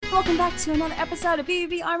Welcome back to another episode of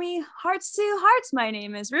BVB Army Hearts to Hearts. My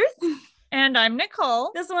name is Ruth. And I'm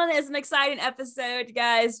Nicole. This one is an exciting episode,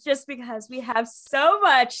 guys, just because we have so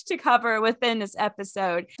much to cover within this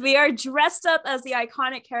episode. We are dressed up as the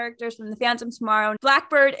iconic characters from the Phantom Tomorrow,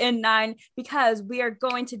 Blackbird and Nine, because we are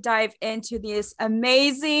going to dive into this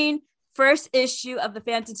amazing first issue of the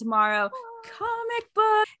Phantom Tomorrow comic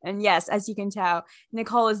book. And yes, as you can tell,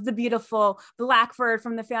 Nicole is the beautiful Blackbird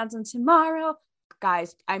from the Phantom Tomorrow.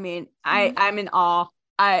 Guys, I mean, I'm in awe.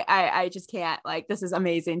 I just can't, like, this is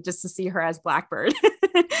amazing just to see her as Blackbird.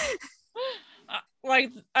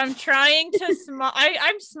 Like, I'm trying to smile.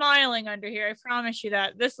 I'm smiling under here. I promise you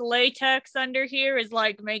that. This latex under here is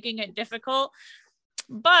like making it difficult.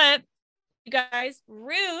 But you guys,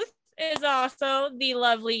 Ruth is also the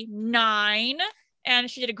lovely Nine.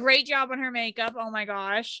 And she did a great job on her makeup. Oh my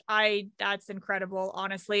gosh. That's incredible,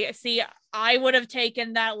 honestly. See, I would have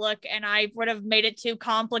taken that look and I would have made it too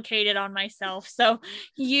complicated on myself. So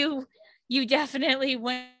you definitely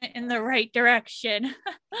went in the right direction.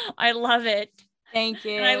 I love it. Thank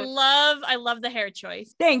you. And I love the hair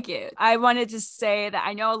choice. Thank you. I wanted to say that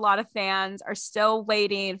I know a lot of fans are still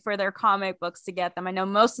waiting for their comic books to get them. I know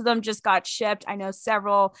most of them just got shipped. I know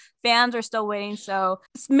several fans are still waiting. So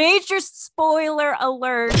major spoiler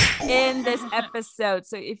alert in this episode.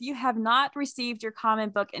 So if you have not received your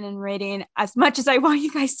comic book and in reading, as much as I want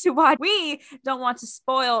you guys to watch, we don't want to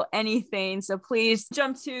spoil anything. So please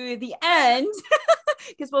jump to the end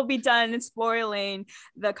because we'll be done spoiling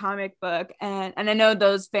the comic book. And I know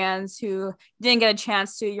those fans who didn't get a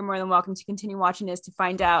chance to, you're more than welcome to continue watching this to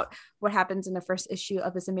find out what happens in the first issue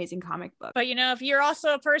of this amazing comic book. But, you know, if you're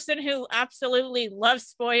also a person who absolutely loves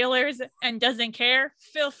spoilers and doesn't care,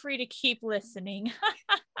 feel free to keep listening.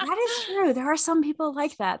 That is true. There are some people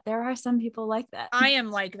like that. I am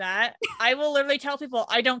like that. I will literally tell people,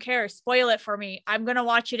 I don't care. Spoil it for me. I'm going to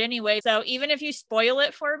watch it anyway. So even if you spoil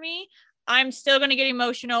it for me, I'm still going to get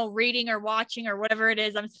emotional reading or watching or whatever it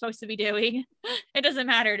is I'm supposed to be doing. It doesn't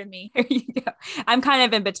matter to me. There you go. I'm kind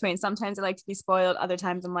of in between. Sometimes I like to be spoiled. Other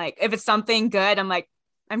times I'm like, if it's something good, I'm like,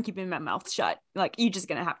 I'm keeping my mouth shut. Like, you're just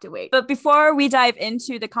going to have to wait. But before we dive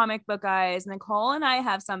into the comic book, guys, Nicole and I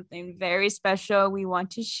have something very special we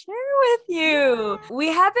want to share with you. We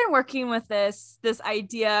have been working with this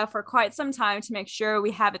idea for quite some time to make sure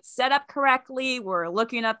we have it set up correctly. We're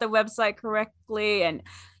looking at the website correctly, and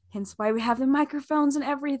hence why we have the microphones and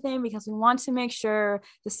everything, because we want to make sure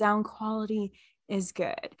the sound quality is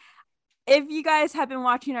good. If you guys have been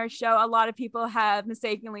watching our show, a lot of people have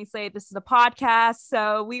mistakenly said this is a podcast.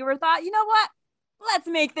 So we thought, you know what? Let's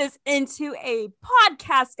make this into a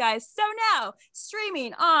podcast, guys. So now,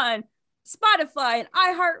 streaming on Spotify and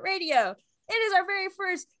iHeartRadio, it is our very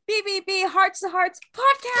first BVB Hearts to Hearts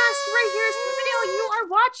podcast. Right here is the video you are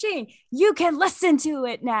watching. You can listen to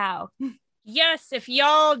it now. Yes, if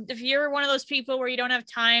you're one of those people where you don't have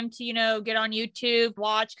time to, get on YouTube,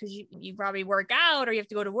 watch, because you probably work out or you have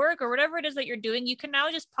to go to work or whatever it is that you're doing, you can now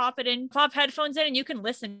just pop headphones in and you can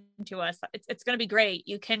listen to us. It's going to be great.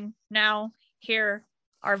 You can now hear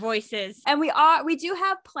our voices. And we do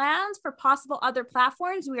have plans for possible other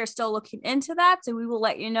platforms. We are still looking into that. So we will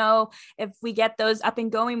let you know if we get those up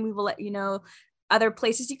and going. We will let you know other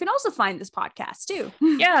places you can also find this podcast too.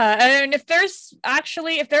 Yeah. And if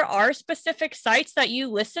there are specific sites that you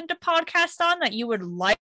listen to podcasts on that you would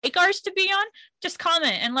like ours to be on, just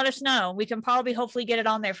comment and let us know. We can probably hopefully get it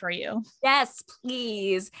on there for you. Yes,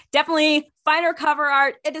 please. Definitely find our cover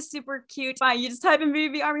art. It is super cute. Fine. You just type in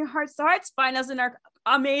BVB Army Hearts to Hearts, find us in our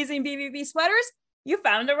amazing BVB sweaters. You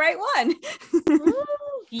found the right one.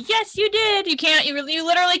 Yes, you did. You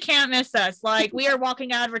literally can't miss us. Like, we are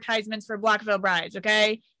walking advertisements for Black Veil Brides,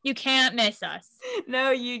 okay? You can't miss us.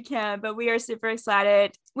 No, you can't, but we are super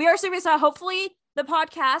excited. Hopefully the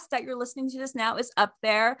podcast that you're listening to this now is up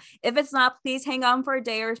there. If it's not, please hang on for a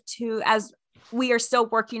day or two as we are still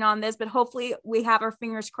working on this, but hopefully we have our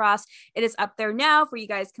fingers crossed. It is up there now where you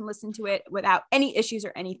guys can listen to it without any issues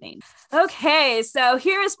or anything. Okay, so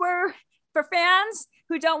here is where, for fans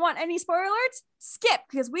who don't want any spoiler alerts, skip,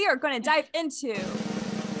 because we are going to dive into comic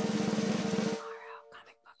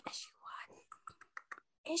book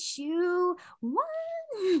issue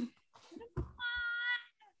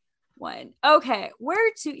one. Okay,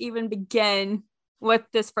 where to even begin with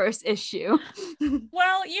this first issue?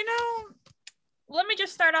 Well, let me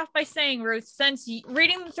just start off by saying, Ruth, since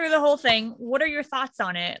reading through the whole thing, what are your thoughts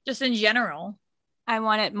on it, just in general? I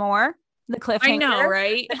want it more. The cliffhanger. I know,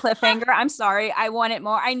 right? The cliffhanger. I'm sorry. I want it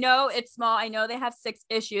more. I know it's small. I know they have 6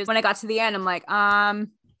 issues. When I got to the end, I'm like,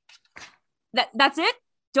 that's it?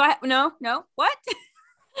 No, what?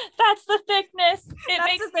 That's the thickness. It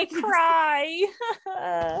makes me cry.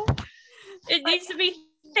 needs to be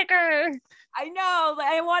thicker. I know, like,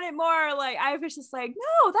 I want it more. Like, I was just like,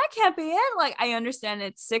 no, that can't be it. Like, I understand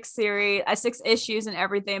it's 6 issues and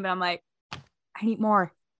everything, but I'm like, I need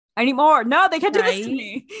more. No, they can't do this to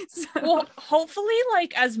me. So. Well, hopefully,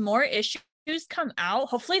 like, as more issues come out,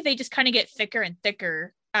 hopefully they just kind of get thicker and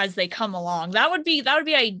thicker as they come along. That would be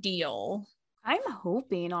ideal. I'm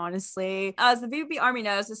hoping, honestly. As the BVB Army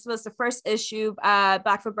knows, this was the first issue.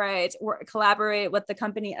 Blackfoot Brides collaborate with the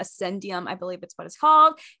company Ascendium, I believe it's what it's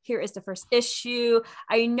called. Here is the first issue.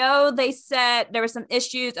 I know they said there were some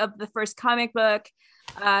issues of the first comic book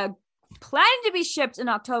planning to be shipped in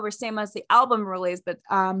October, same as the album release, but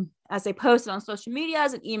as they posted on social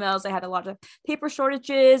medias and emails, they had a lot of paper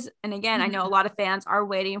shortages. And again, I know a lot of fans are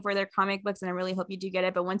waiting for their comic books, and I really hope you do get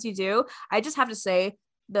it. But once you do, I just have to say,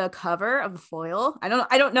 the cover of the foil, I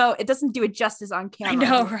don't know, it doesn't do it justice on camera. I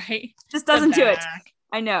know, right? Just doesn't do it.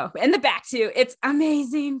 I know. And the back too, it's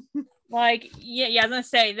amazing. Like, yeah, I was gonna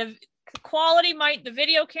say, the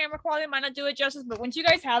video camera quality might not do it justice, but once you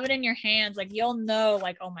guys have it in your hands, like, you'll know,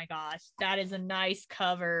 like, oh my gosh, that is a nice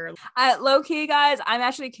cover. Low key, guys, I'm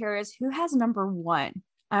actually curious, who has number 1?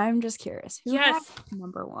 I'm just curious. Who has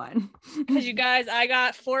number 1? Because you guys, I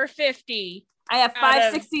got 450. I have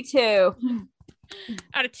 562.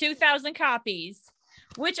 Out of 2,000 copies,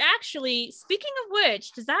 which actually, speaking of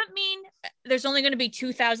which, does that mean there's only going to be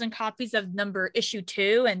 2,000 copies of issue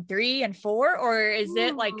 2 and 3 and 4, or is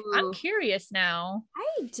it like, I'm curious now?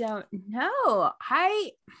 I don't know.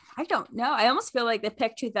 I don't know. I almost feel like they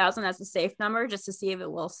picked 2,000 as a safe number just to see if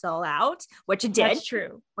it will sell out, which it did. That's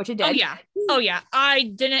true. Which it did. Oh yeah. I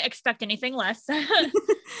didn't expect anything less.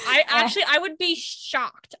 I would be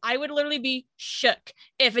shocked. I would literally be shook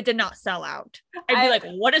if it did not sell out. I'd be like,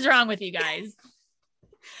 what is wrong with you guys?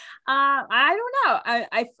 I don't know.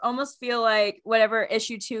 I almost feel like whatever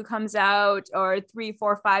issue 2 comes out, or 3,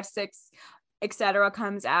 4, 5, 6, etc.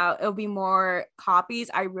 comes out, it'll be more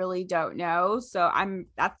copies. I really don't know. So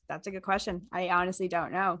that's a good question. I honestly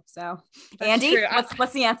don't know. So that's Andy,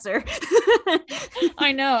 what's the answer?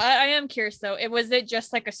 I know. I am curious though. Was it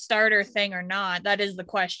just like a starter thing or not? That is the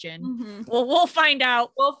question. Mm-hmm. Well, we'll find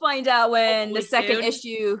out. We'll find out when the second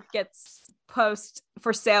issue gets post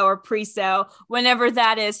for sale or pre-sale, whenever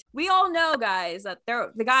that is. We all know, guys, that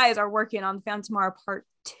the guys are working on Found Tomorrow Part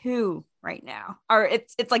 2 right now, or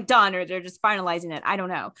it's like done, or they're just finalizing it. I don't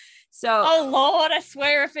know. So, oh Lord, I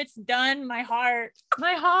swear, if it's done, my heart,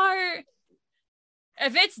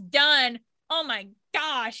 if it's done, oh my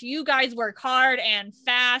gosh, you guys work hard and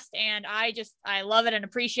fast, and I love it and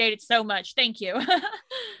appreciate it so much. Thank you.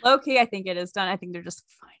 Low-key, I think it is done. I think they're just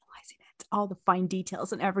finalizing it, all the fine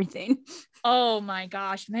details and everything. Oh my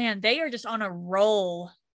gosh, man, they are just on a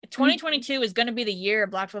roll. 2022 is going to be the year of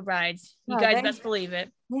Blackfoot Brides. You guys best believe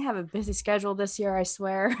it. They have a busy schedule this year, I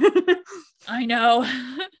swear. I know.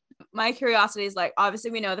 My curiosity is, like, obviously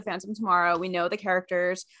we know the Phantom Tomorrow. We know the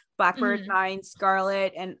characters, Blackbird, Nine,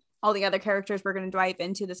 Scarlet, and all the other characters we're going to dive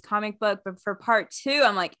into this comic book. But for part 2,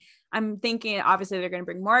 I'm thinking, obviously they're going to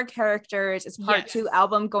bring more characters. Is part 2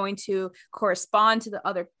 album going to correspond to the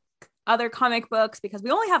other comic books, because we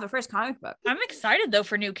only have the first comic book? I'm excited though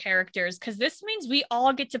for new characters, because this means we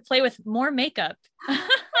all get to play with more makeup. Cosplay!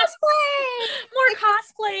 More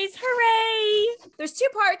cosplays, hooray! There's 2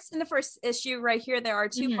 parts in the first issue right here. There are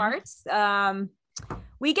 2 parts.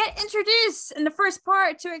 We get introduced in the first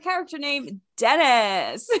part to a character named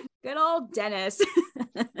Dennis. Good old Dennis.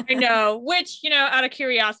 I know, which, out of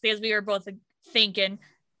curiosity, as we were both thinking,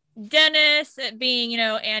 Dennis being,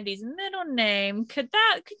 Andy's middle name, could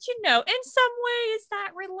in some way, is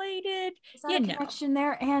that related? Is that a connection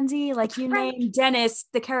there, Andy? Like, you named Dennis,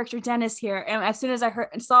 the character Dennis here, and as soon as I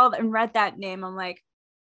saw and read that name, I'm like,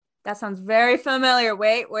 that sounds very familiar.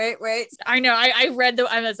 Wait. I know. I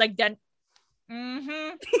was like,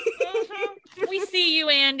 we see you,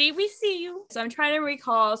 Andy. We see you. So I'm trying to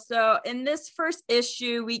recall. So in this first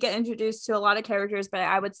issue, we get introduced to a lot of characters, but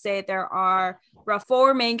I would say there are roughly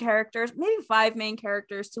 4 main characters, maybe 5 main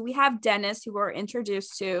characters. So we have Dennis, who we're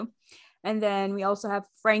introduced to, and then we also have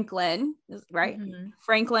Franklin, right? Mm-hmm.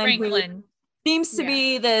 Franklin, who seems to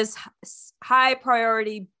be this high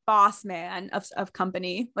priority boss man of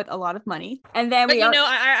company with a lot of money. And then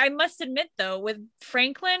I must admit though, with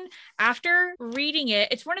Franklin, after reading it,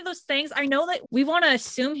 it's one of those things, I know that we want to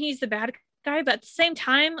assume he's the bad guy, but at the same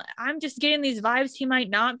time, I'm just getting these vibes he might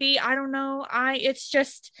not be. I don't know. It's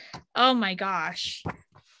just, oh my gosh.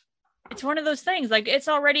 It's one of those things, like, it's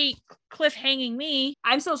already cliffhanging me.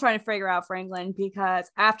 I'm still trying to figure out Franklin, because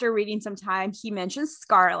after reading some time, he mentions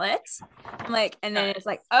Scarlet. I'm like, and then it's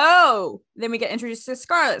like, oh, then we get introduced to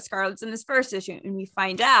Scarlet. Scarlet's in this first issue, and we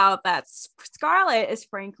find out that Scarlet is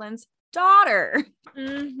Franklin's daughter.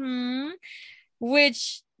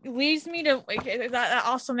 Which leads me to, that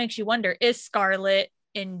also makes you wonder, is Scarlet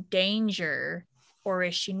in danger or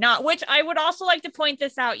is she not? Which I would also like to point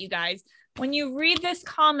this out, you guys. When you read this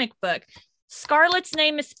comic book, Scarlet's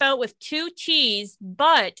name is spelled with 2 T's,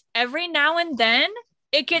 but every now and then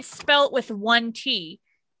it gets spelled with 1 T.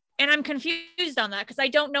 And I'm confused on that because I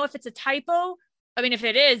don't know if it's a typo. I mean, if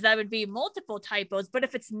it is, that would be multiple typos. But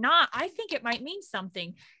if it's not, I think it might mean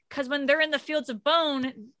something. Because when they're in the Fields of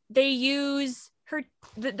Bone, they use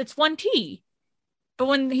that's 1 T. But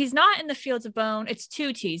when he's not in the Fields of Bone, it's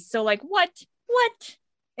 2 T's. So like, what?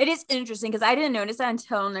 It is interesting because I didn't notice that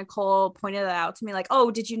until Nicole pointed that out to me. Like, oh,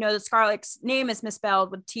 did you know that Scarlet's name is misspelled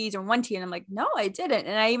with T's or 1 T? And I'm like, no, I didn't.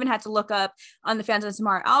 And I even had to look up on the Phantom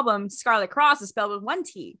Tomorrow album, Scarlet Cross is spelled with 1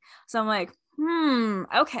 T. So I'm like,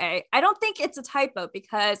 okay. I don't think it's a typo,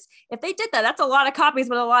 because if they did that, that's a lot of copies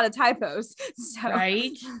with a lot of typos. So.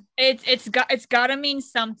 Right. It's got to mean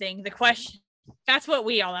something. The question. That's what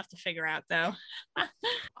we all have to figure out, though.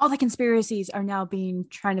 All the conspiracies are now being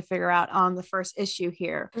trying to figure out on the first issue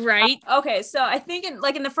here. Right. Okay. So I think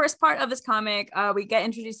in the first part of this comic, we get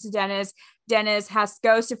introduced to Dennis. Dennis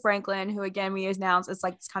goes to Franklin, who again, we announce is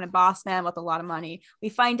like this kind of boss man with a lot of money. We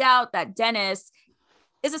find out that Dennis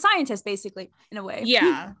is a scientist, basically, in a way.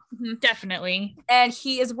 Yeah, definitely. And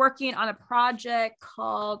he is working on a project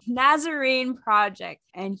called Nazarene Project,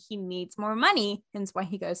 and he needs more money, hence why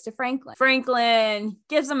he goes to Franklin. Franklin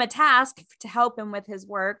gives him a task to help him with his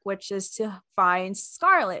work, which is to find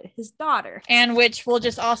Scarlet, his daughter. And which we'll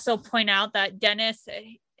just also point out that Dennis,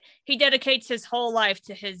 he dedicates his whole life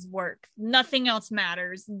to his work. Nothing else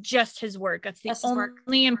matters, just his work. That's the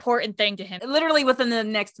only important thing to him. Literally within the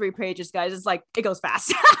next 3 pages, guys, it's like, it goes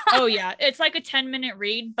fast. Oh yeah, it's like a 10-minute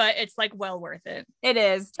read, but it's like well worth it. It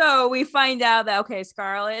is. So we find out that, okay,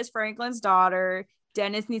 Scarlet is Franklin's daughter.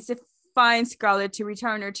 Dennis needs to find Scarlet to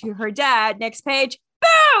return her to her dad. Next page,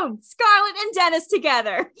 boom! Scarlet and Dennis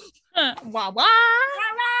together. Wah wah.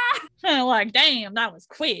 Like, damn, that was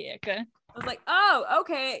quick. I was like, oh,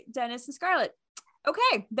 okay, Dennis and Scarlet.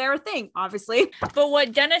 Okay, they're a thing, obviously. But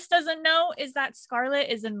what Dennis doesn't know is that Scarlet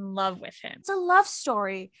is in love with him. It's a love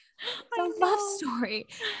story. It's a love story.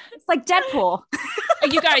 It's like Deadpool.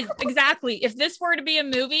 You guys, exactly. If this were to be a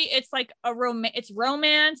movie, it's like it's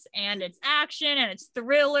romance and it's action and it's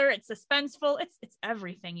thriller, it's suspenseful, it's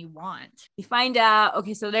everything you want. You find out,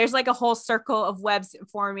 okay, so there's like a whole circle of webs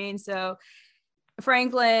forming. So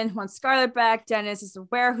Franklin wants Scarlet back. Dennis is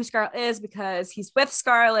aware who Scarlet is because he's with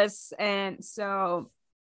Scarlet. And so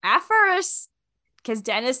at first, because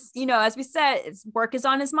Dennis, as we said, his work is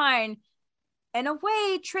on his mind, in a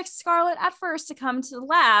way tricks Scarlet at first to come to the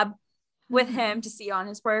lab with him to see on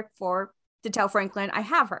his work to tell Franklin, I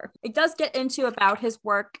have her. It does get into about his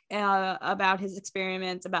work, about his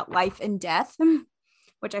experiments, about life and death,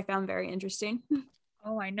 which I found very interesting.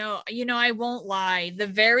 Oh, I know. I won't lie.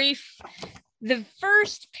 The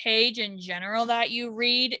first page in general that you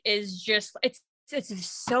read is just, it's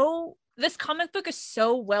so, this comic book is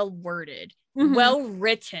so well worded, well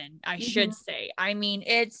written, I should say. I mean,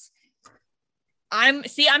 I'm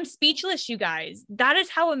speechless, you guys. That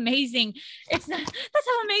is how amazing that's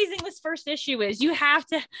how amazing this first issue is. You have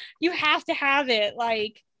to have it.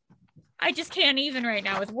 Like, I just can't even right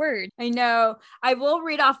now with words. I know. I will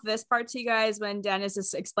read off this part to you guys when Dennis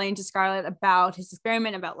is explaining to Scarlet about his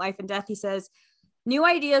experiment, about life and death. He says, new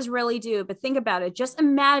ideas really do, but think about it. Just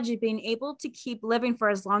imagine being able to keep living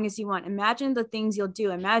for as long as you want. Imagine the things you'll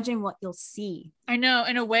do. Imagine what you'll see. I know.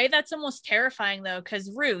 In a way, that's almost terrifying, though,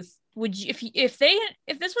 because Ruth, would you, if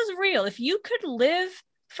this was real, if you could live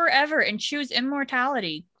forever and choose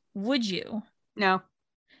immortality, would you? No.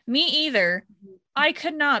 Me either. I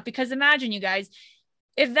could not, because imagine, you guys,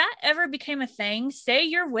 if that ever became a thing, say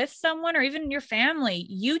you're with someone or even your family,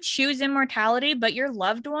 you choose immortality, but your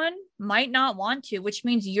loved one might not want to, which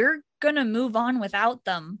means you're going to move on without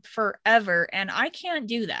them forever. And I can't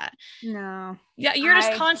do that. No. Yeah, you're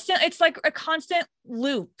just constant. It's like a constant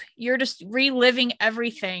loop. You're just reliving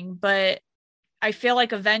everything, but I feel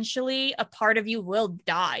like eventually a part of you will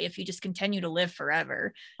die if you just continue to live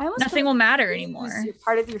forever. Nothing will matter anymore.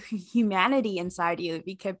 Part of your humanity inside you if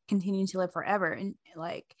you kept continuing to live forever. And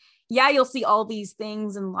like, yeah, you'll see all these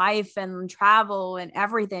things in life and travel and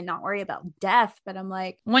everything, not worry about death. But I'm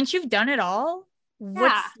like, once you've done it all,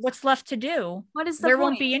 what's left to do? What is there point?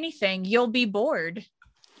 Won't be anything. You'll be bored.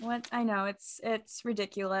 What? I know it's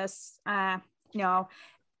ridiculous. No.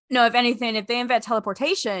 No, if anything, if they invent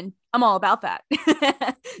teleportation, I'm all about that.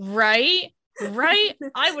 Right? Right?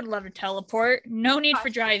 I would love to teleport. No need for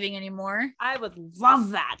driving anymore. I would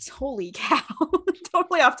love that. Holy cow.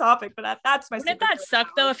 Totally off topic, but that's my Wouldn't that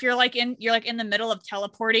suck though if you're like in the middle of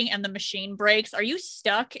teleporting and the machine breaks? Are you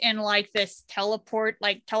stuck in like this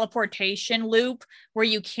teleportation loop where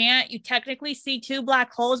you technically see two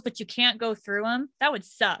black holes, but you can't go through them? That would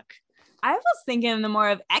suck. I was thinking the more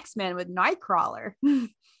of X-Men with Nightcrawler.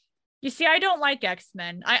 You see, I don't like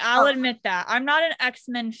X-Men. I'll admit that. I'm not an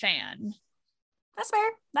X-Men fan.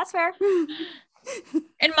 That's fair.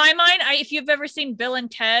 In my mind, if you've ever seen Bill and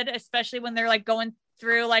Ted, especially when they're like going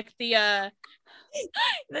through like the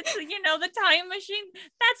the time machine,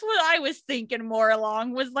 that's what I was thinking more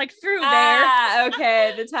along, was like through there.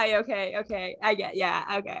 Okay, okay. I get, yeah,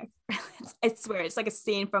 okay. I swear, it's like a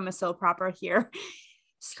scene from a soap opera here.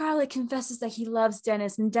 Scarlett confesses that he loves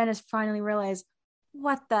Dennis, and Dennis finally realizes,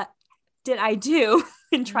 what the did I do?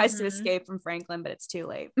 And tries to escape from Franklin, but it's too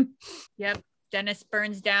late. Yep. Dennis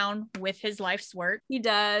burns down with his life's work. He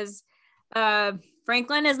does.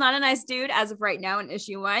 Franklin is not a nice dude as of right now in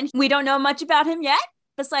issue 1. We don't know much about him yet,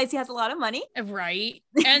 besides he has a lot of money. Right.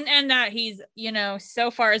 and that he's,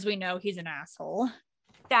 so far as we know, he's an asshole.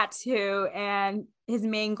 That too. And his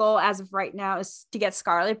main goal as of right now is to get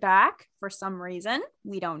Scarlett back for some reason.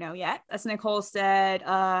 We don't know yet. As Nicole said,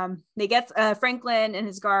 they get Franklin and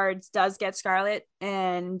his guards does get Scarlett,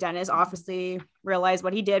 and Dennis obviously realized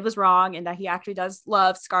what he did was wrong and that he actually does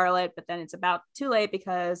love Scarlett, but then it's about too late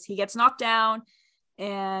because he gets knocked down,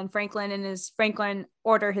 and Franklin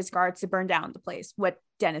order his guards to burn down the place with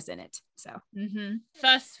Dennis in it. So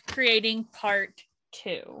thus creating part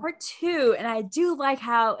 2. And I do like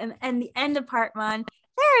how in the end of part 1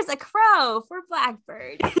 there's a crow for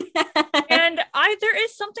Blackbird. And there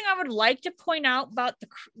is something I would like to point out about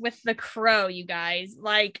the crow, you guys.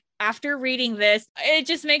 Like, after reading this, it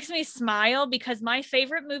just makes me smile because my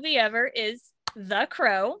favorite movie ever is The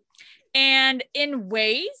Crow, and in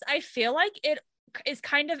ways I feel like it is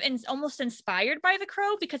kind of almost inspired by The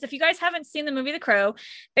Crow, because if you guys haven't seen the movie The Crow,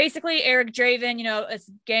 basically Eric Draven,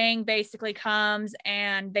 this gang basically comes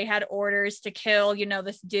and they had orders to kill,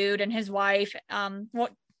 this dude and his wife,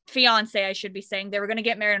 fiance, I should be saying. They were going to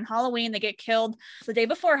get married on Halloween. They get killed the day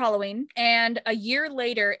before Halloween, and a year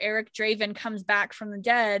later Eric Draven comes back from the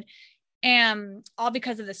dead, and all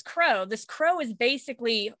because of this crow. This crow is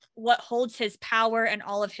basically what holds his power and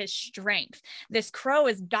all of his strength. This crow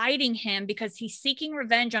is guiding him because he's seeking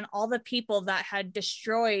revenge on all the people that had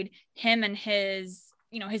destroyed him and his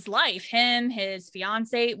life, his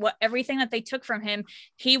fiance, everything that they took from him,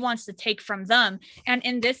 he wants to take from them. And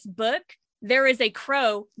in this book, there is a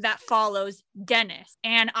crow that follows Dennis.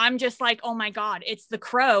 And I'm just like, oh my God, it's the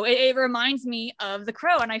crow. It reminds me of the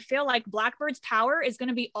crow. And I feel like Blackbird's power is going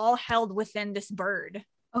to be all held within this bird.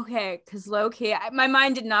 Okay, because low-key, my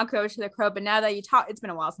mind did not go to the crow, but now that you talk, it's been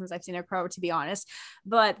a while since I've seen a crow, to be honest.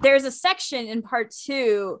 But there's a section in part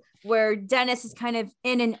 2 where Dennis is kind of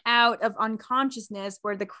in and out of unconsciousness,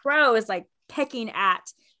 where the crow is like picking at,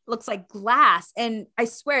 looks like glass, and I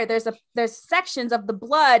swear there's sections of the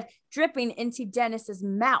blood dripping into Dennis's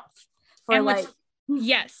mouth.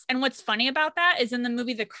 Yes, and what's funny about that is in the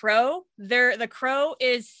movie The Crow, the crow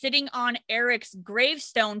is sitting on Eric's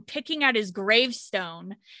gravestone, picking at his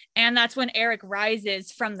gravestone, and that's when Eric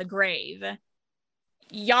rises from the grave.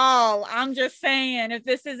 Y'all, I'm just saying, if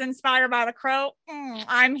this is inspired by The Crow,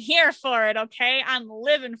 I'm here for it. Okay, I'm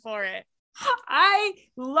living for it. I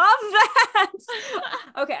love that.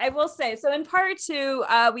 Okay, I will say, so in part 2,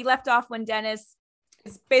 we left off when Dennis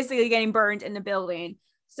is basically getting burned in the building.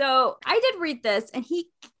 So I did read this, and he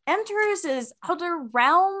enters his outer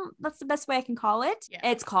realm. That's the best way I can call it. Yeah.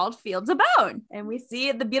 It's called Fields of Bone, and we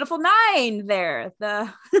see the beautiful Nine there.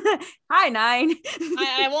 Hi, Nine.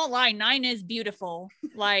 I won't lie, Nine is beautiful.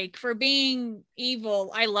 Like, for being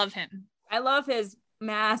evil, I love him. I love his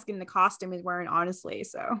mask and the costume he's wearing, honestly.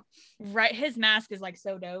 So right, his mask is like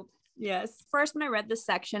so dope. Yes. First, when I read this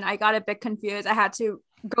section, I got a bit confused. I had to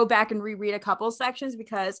go back and reread a couple sections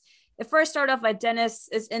because it first started off like Dennis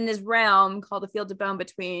is in this realm called the Field of Bone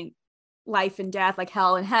between life and death, like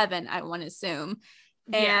hell and heaven, I want to assume.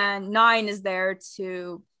 Yeah. And Nine is there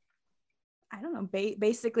to, I don't know,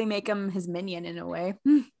 basically make him his minion in a way.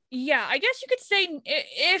 Yeah, I guess you could say,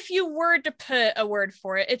 if you were to put a word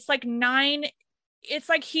for it, it's like Nine, it's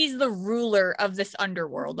like he's the ruler of this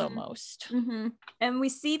underworld almost. Mm-hmm. And we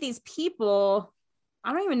see these people,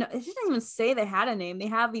 I don't even know, it didn't even say they had a name. They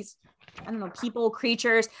have these, I don't know, people,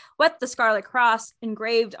 creatures with the Scarlet Cross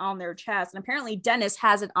engraved on their chest. And apparently Dennis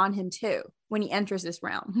has it on him too when he enters this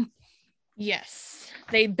realm. Yes,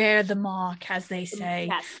 they bear the mark, as they say.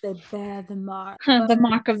 Yes, they bear the mark. The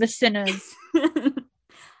mark of the sinners.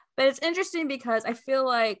 But it's interesting because I feel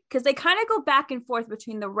like, because they kind of go back and forth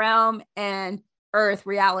between the realm and Earth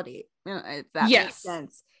reality, if that makes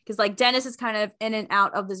sense. Because like Dennis is kind of in and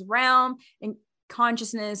out of this realm and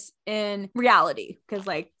consciousness in reality. Because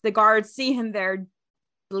like the guards see him there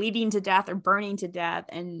bleeding to death or burning to death,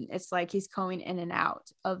 and it's like he's going in and out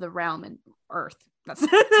of the realm and Earth. That's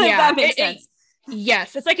that makes sense.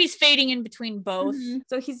 Yes, it's like he's fading in between both.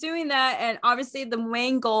 So he's doing that, and obviously the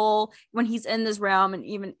main goal when he's in this realm and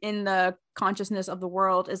even in the consciousness of the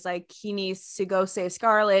world is like he needs to go save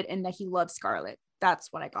Scarlet and that he loves Scarlet.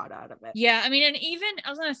 That's what I got out of it. Yeah, I mean, and even I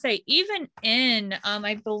was gonna say, even in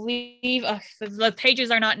I believe the pages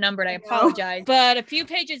are not numbered, I apologize, but a few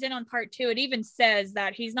pages in on part 2, it even says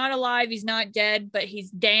that he's not alive, he's not dead, but he's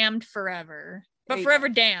damned forever. But forever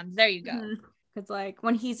damned. There you go. Because like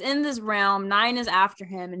when he's in this realm, 9 is after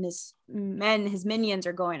him and his minions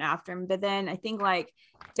are going after him. But then I think like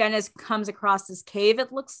Dennis comes across this cave,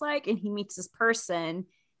 it looks like, and he meets this person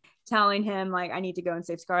telling him like, I need to go and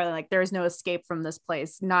save Scarlet. Like there is no escape from this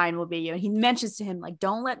place. 9 will be you. And he mentions to him like,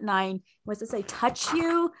 don't let 9, what's it say, touch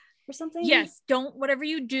you or something? Yes, whatever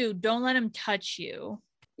you do, don't let him touch you.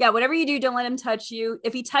 Yeah, whatever you do, don't let him touch you.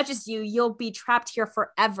 If he touches you, you'll be trapped here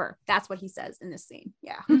forever. That's what he says in this scene.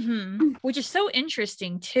 Yeah. Which is so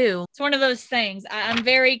interesting too. It's one of those things. I'm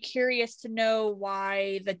very curious to know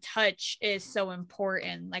why the touch is so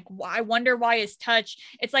important. Like, I wonder why his touch,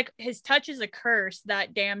 it's like his touch is a curse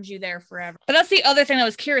that damns you there forever. But that's the other thing I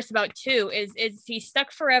was curious about too, is he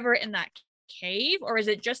stuck forever in that cave, or is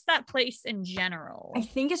it just that place in general? I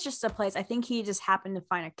think it's just a place. I think he just happened to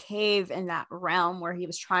find a cave in that realm where he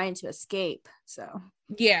was trying to escape. So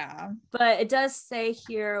yeah, but it does say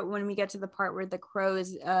here when we get to the part where the crow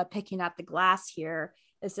is picking at the glass here,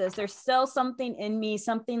 it says there's still something in me,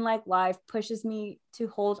 something like life pushes me to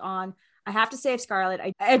hold on. I have to save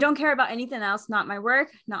Scarlet. I don't care about anything else, not my work,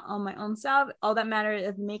 not on my own self. All that matters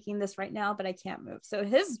is making this right now, but I can't move. So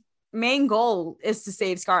his main goal is to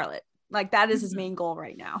save Scarlet. Like that is his main goal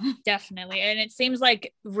right now. Definitely. And it seems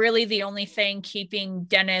like really the only thing keeping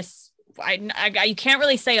Dennis, you can't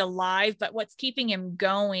really say alive, but what's keeping him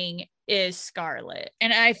going is Scarlet.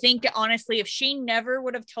 And I think honestly, if she never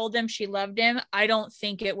would have told him she loved him, I don't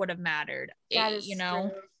think it would have mattered. That is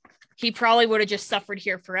true. He probably would have just suffered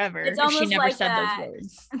here forever if she never like said those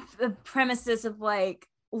words. The premises of like,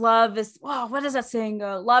 love is, what does that saying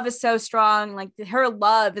go? Love is so strong. Like her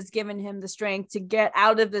love has given him the strength to get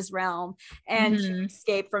out of this realm and to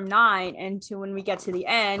escape from 9. And to when we get to the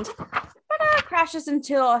end, crashes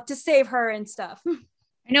into to save her and stuff.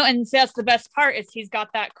 I know, and that's the best part is he's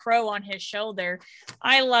got that crow on his shoulder.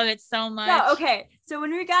 I love it so much. Yeah, okay. So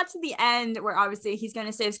when we got to the end where obviously he's going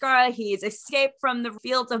to save Scarlet, he's escaped from the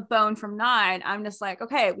fields of bone from 9. I'm just like,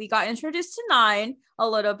 okay, we got introduced to 9 a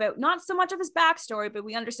little bit, not so much of his backstory, but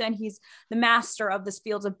we understand he's the master of this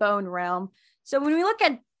fields of bone realm. So when we look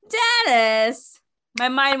at Dennis, my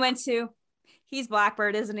mind went to, he's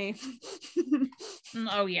Blackbird, isn't he?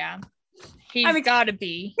 Oh yeah. He's gotta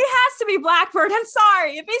be. He has to be Blackbird. I'm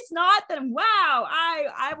sorry. If he's not, then wow,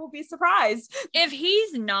 I will be surprised. If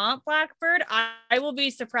he's not Blackbird, I will be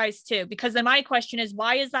surprised too. Because then my question is,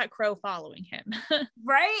 why is that crow following him?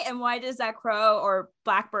 Right? And why does that crow or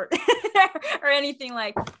Blackbird or anything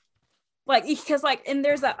like because like, and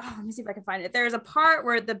there's a, let me see if I can find it. There's a part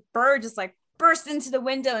where the bird just like bursts into the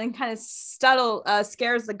window and kind of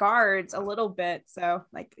scares the guards a little bit. So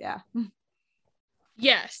like, yeah.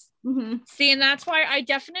 Yes. See, and that's why I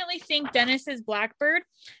definitely think Dennis is Blackbird,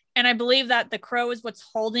 and I believe that the crow is what's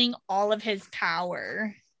holding all of his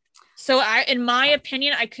power. So in my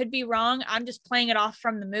opinion, I could be wrong. I'm just playing it off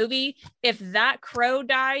from the movie. If that crow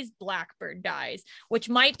dies, Blackbird dies, which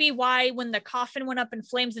might be why when the coffin went up in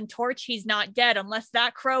flames and torch, he's not dead unless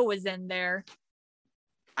that crow was in there.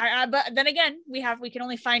 But then again, we can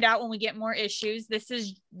only find out when we get more issues. This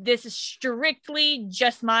is strictly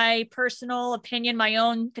just my personal opinion, my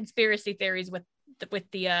own conspiracy theories with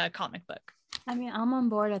the comic book. I mean, I'm on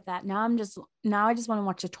board with that. Now I just want to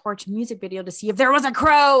watch a Torch music video to see if there was a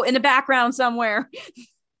crow in the background somewhere.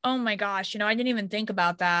 Oh my gosh, I didn't even think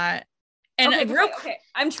about that. And okay.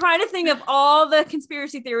 I'm trying to think of all the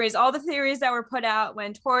conspiracy theories, all the theories that were put out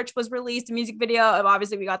when Torch was released, a music video of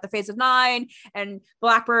obviously we got the face of 9 and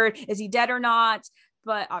Blackbird, is he dead or not?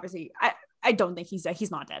 But obviously I don't think he's dead. He's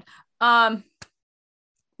not dead.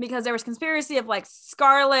 Because there was conspiracy of like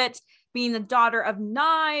Scarlet being the daughter of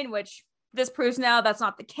 9, which this proves now that's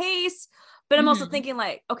not the case. But I'm also thinking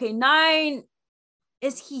like, okay, 9,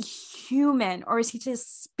 is he human or is he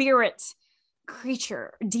just spirit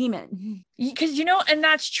creature, demon. Because, you know, and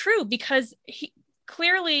that's true, because he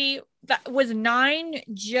clearly, that was Nine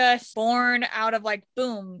just born out of like,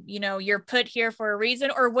 boom, you know, you're put here for a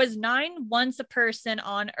reason? Or was Nine once a person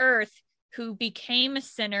on Earth who became a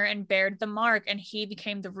sinner and bared the mark, and he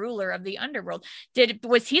became the ruler of the underworld?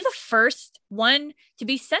 Was he the first one to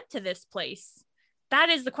be sent to this place? That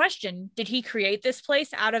is the question. Did he create this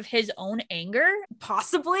place out of his own anger?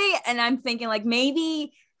 Possibly. And I'm thinking like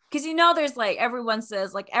maybe, because, you know, there's like, everyone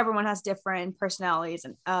says like everyone has different personalities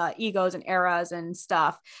and egos and eras and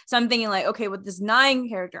stuff. So I'm thinking like, okay, with this Nine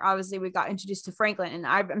character, obviously we got introduced to Franklin, and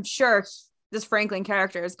I'm sure this Franklin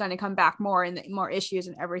character is going to come back more in the more issues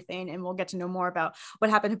and everything. And we'll get to know more about what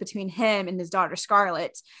happened between him and his daughter,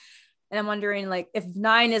 Scarlet. And I'm wondering like if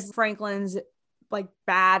Nine is Franklin's like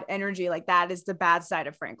bad energy, like that is the bad side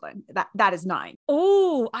of Franklin. That is Nine.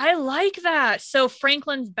 Oh, I like that. So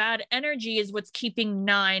Franklin's bad energy is what's keeping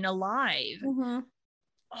Nine alive. Mm-hmm.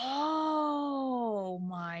 Oh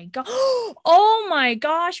my god. Oh my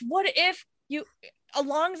gosh. What if you,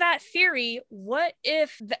 along that theory, what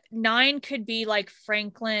if Nine could be like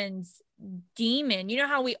Franklin's demon? You know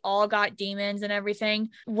how we all got demons and everything?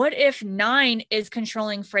 What if Nine is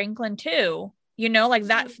controlling Franklin too? You know, like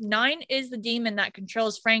that Nine is the demon that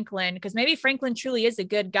controls Franklin, because maybe Franklin truly is a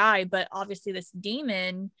good guy, but obviously this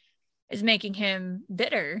demon is making him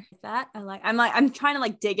bitter. I'm trying to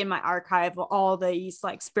like dig in my archive of all these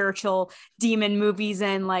like spiritual demon movies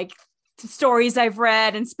and like stories I've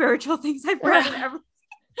read and spiritual things I've read and everything.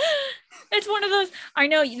 It's one of those, I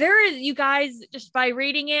know there is, you guys, just by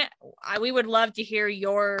reading it, we would love to hear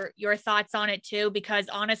your thoughts on it too, because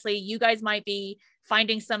honestly, you guys might be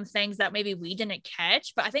finding some things that maybe we didn't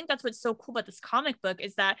catch. But I think that's what's so cool about this comic book,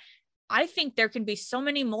 is that I think there can be so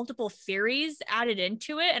many multiple theories added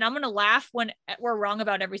into it, and I'm gonna laugh when we're wrong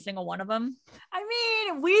about every single one of them. I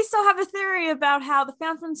mean, we still have a theory about how the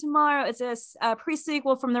Phantom Tomorrow is a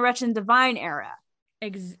pre-sequel from the Wretched Divine era.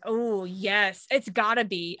 Oh yes, it's gotta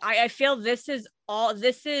be. I feel this is,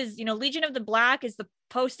 you know, Legion of the Black is the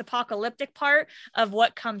post-apocalyptic part of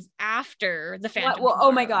what comes after the Phantom Tomorrow.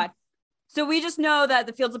 Oh my god. So we just know that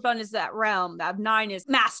the Fields of Bone is that realm that Nine is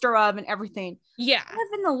master of and everything. Yeah.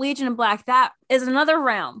 Even the Legion of Black, that is another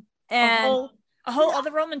realm. And a whole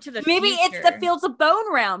other realm into the maybe future. It's the Fields of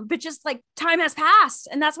Bone realm, but just like time has passed,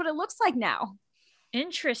 and that's what it looks like now.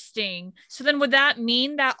 Interesting. So then would that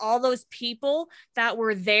mean that all those people that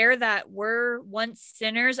were there that were once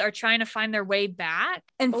sinners are trying to find their way back?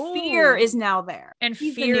 And Fear is now there. And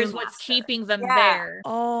Fear is what's keeping them there.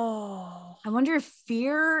 Oh. I wonder if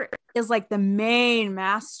Fear is like the main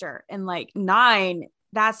master, and like Nine,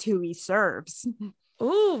 that's who he serves.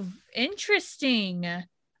 Ooh, interesting.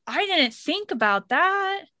 I didn't think about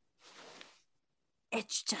that.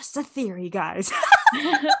 It's just a theory, guys.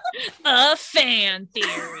 A fan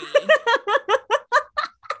theory.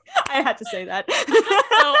 I had to say that.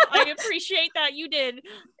 Oh, I appreciate that you did.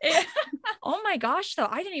 Oh my gosh, though.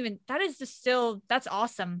 That's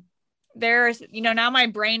awesome. There's, you know, now my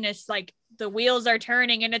brain is like, the wheels are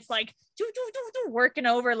turning and it's like working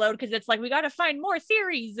overload, because it's like, we got to find more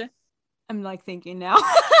theories. I'm like thinking now.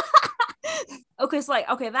 Okay, so like,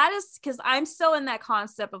 okay, that is because I'm still in that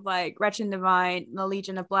concept of like Wretched Divine, the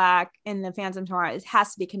Legion of Black, and the Phantom Tomorrow. It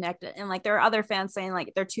has to be connected, and like there are other fans saying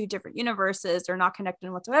like they're two different universes, they're not connected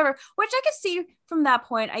whatsoever, which I can see from that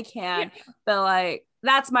point. I can, but like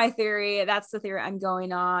that's my theory. That's the theory I'm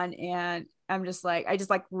going on, and I'm just like, I just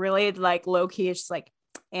like really like low key, it's just like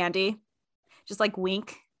Andy, just like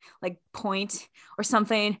wink, like point or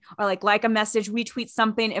something, or like a message, retweet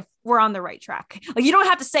something if we're on the right track. Like you don't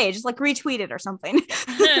have to say it, just like retweet it or something.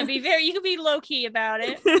 You can be low-key about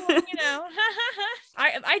it. You know.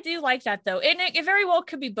 I do like that though. And it very well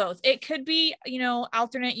could be both. It could be, you know,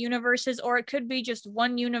 alternate universes, or it could be just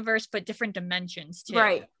one universe but different dimensions too.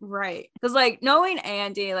 Right. Because like knowing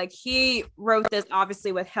Andy, like he wrote this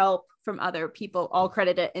obviously with help from other people, all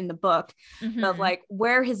credited in the book, of like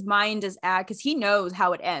where his mind is at, because he knows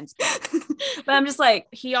how it ends. But I'm just like,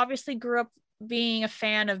 he obviously grew up being a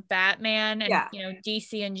fan of Batman and you know,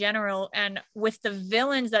 DC in general, and with the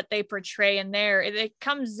villains that they portray in there, it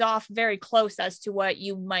comes off very close as to what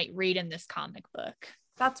you might read in this comic book.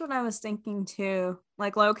 That's what I was thinking too.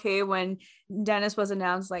 Like low-key when Dennis was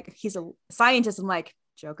announced like he's a scientist, I'm like,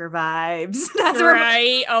 Joker vibes. That's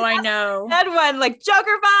right. Oh, I know. That one, like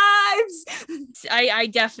Joker vibes. I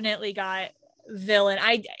definitely got villain.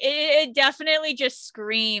 It definitely just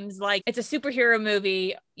screams like it's a superhero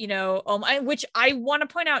movie, you know. Which I want to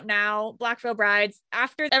point out now, Black Veil Brides,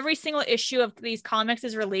 after every single issue of these comics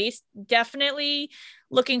is released, definitely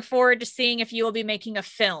looking forward to seeing if you will be making a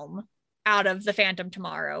film out of the Phantom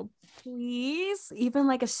Tomorrow. please, even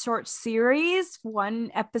like a short series,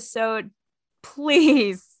 one episode,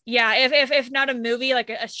 please. Yeah, if not a movie, like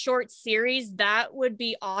a short series, that would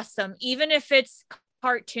be awesome. Even if it's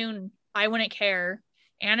cartoon, I wouldn't care.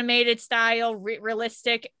 Animated style,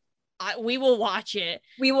 realistic, we will watch it.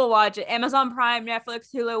 We will watch it. Amazon Prime, Netflix,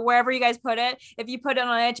 Hulu, wherever you guys put it. If you put it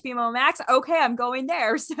on HBO Max, okay, I'm going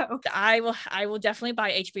there. So I will definitely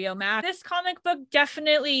buy HBO Max. This comic book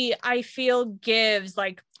definitely, I feel, gives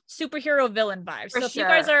like superhero villain vibes. So if you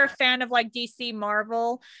guys are a fan of like DC,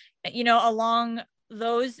 Marvel, along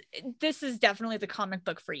those, this is definitely the comic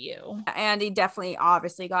book for you. Andy definitely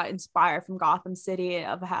obviously got inspired from Gotham City,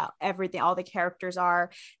 of how everything, all the characters are,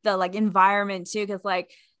 the like environment too, because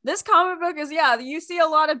like this comic book is, you see a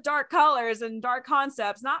lot of dark colors and dark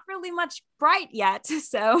concepts, not really much bright yet.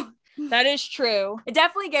 So that is true. It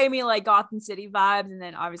definitely gave me like Gotham City vibes, and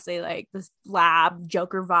then obviously like this lab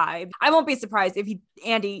Joker vibe. I won't be surprised if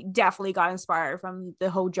Andy definitely got inspired from the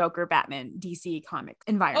whole Joker Batman DC comic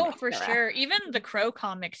environment. Oh, for sure. Even the Crow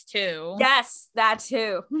comics too. Yes, that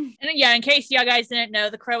too. And yeah, in case you guys didn't know,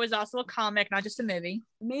 the Crow is also a comic, not just a movie.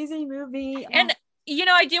 Amazing movie. And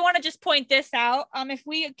I do want to just point this out. If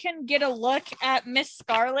we can get a look at Miss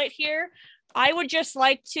Scarlet here, I would just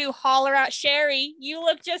like to holler out, Sherry, you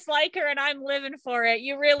look just like her and I'm living for it.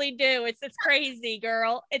 You really do. It's crazy,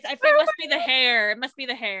 girl. It must be the hair. It must be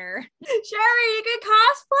the hair. Sherry, you can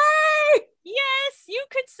cosplay. Yes, you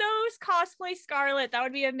could so cosplay Scarlet. That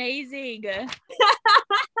would be amazing.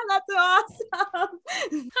 That's awesome.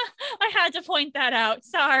 I had to point that out.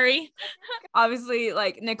 Sorry. Obviously,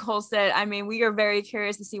 like Nicole said, I mean, we are very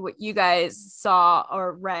curious to see what you guys saw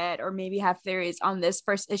or read or maybe have theories on this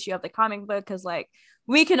first issue of the comic book, because like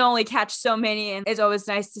we can only catch so many, and it's always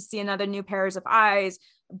nice to see another new pairs of eyes,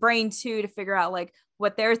 brain too, to figure out like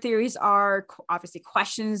what their theories are, obviously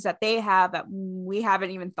questions that they have that we haven't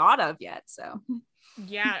even thought of yet. So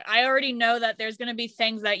yeah, I already know that there's going to be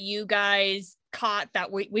things that you guys caught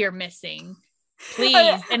that we are missing.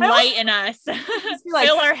 Please enlighten us. Like,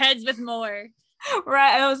 fill our heads with more.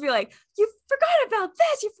 Right. I always be like, you forgot about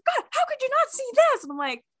this. You forgot. How could you not see this? And I'm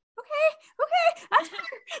like, okay, that's fair.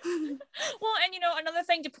 Well, and another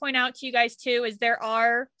thing to point out to you guys too is there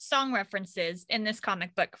are song references in this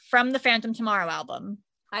comic book from the Phantom Tomorrow album.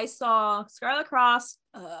 I saw Scarlet Cross.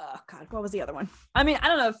 God, what was the other one? I mean, I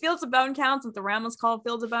don't know. Fields of Bone counts if the round was called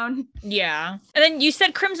Fields of Bone. Yeah. And then you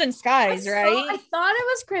said Crimson Skies, right? I thought it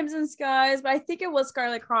was Crimson Skies, but I think it was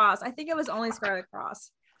Scarlet Cross. I think it was only Scarlet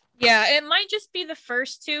Cross. Yeah, it might just be the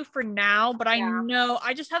first two for now, but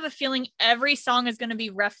I just have a feeling every song is going to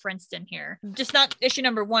be referenced in here. Just not issue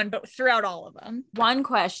number 1, but throughout all of them. One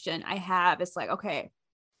question I have is like, okay,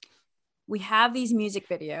 we have these music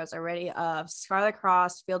videos already of Scarlet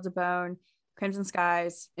Cross, Fields of Bone, Crimson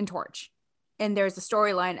Skies, and Torch. And there's a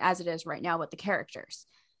storyline as it is right now with the characters.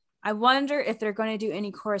 I wonder if they're going to do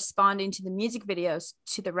any corresponding to the music videos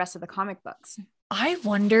to the rest of the comic books. I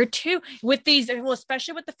wonder too, with these, well,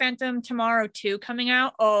 especially with the Phantom Tomorrow 2 coming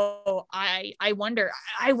out. Oh, I wonder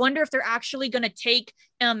if they're actually going to take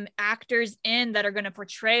actors in that are going to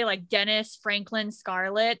portray like Dennis, Franklin,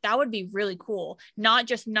 Scarlet. That would be really cool. Not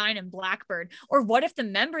just Nine and Blackbird. Or what if the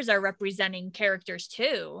members are representing characters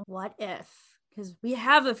too? What if? Because we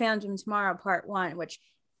have the Phantom Tomorrow Part 1, which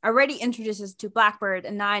already introduces to Blackbird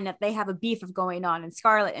and Nine that they have a beef of going on, and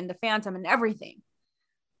Scarlet and the Phantom and everything.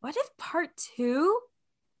 What if Part 2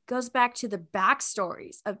 goes back to the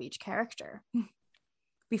backstories of each character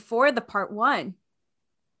before the Part 1?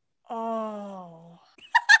 Oh,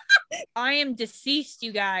 I am deceased,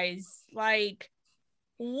 you guys. Like,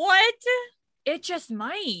 what? It just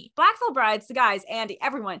might. Black Veil Brides, the guys, Andy,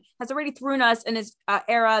 everyone has already thrown us in this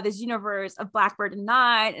era, this universe of Blackbird and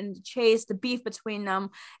Nine and the chase, the beef between them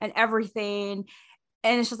and everything.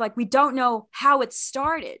 And it's just like, we don't know how it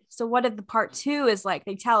started. So what if the Part 2 is like,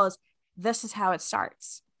 they tell us this is how it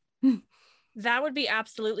starts? That would be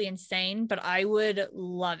absolutely insane, but I would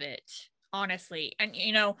love it, honestly. And,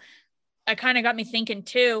 it kind of got me thinking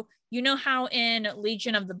too, how in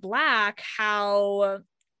Legion of the Black, how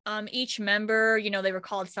each member, they were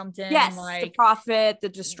called something like the Prophet, the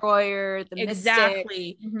Destroyer, the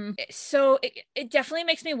exactly. Mystic. Mm-hmm. So it definitely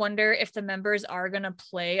makes me wonder if the members are going to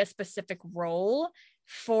play a specific role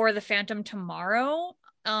for the Phantom Tomorrow.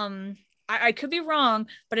 I could be wrong,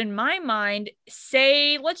 but in my mind,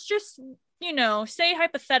 let's just say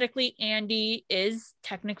hypothetically Andy is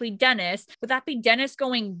technically Dennis. Would that be Dennis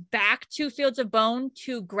going back to Fields of Bone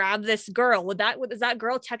to grab this girl? Is that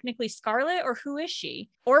girl technically Scarlet, or who is she?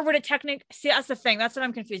 Or would it see, that's the thing. That's what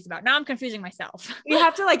I'm confused about. Now I'm confusing myself. You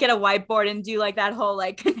have to like get a whiteboard and do like that whole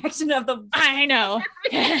like connection of the. I know.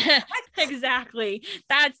 Exactly.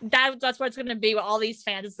 That's what it's going to be with all these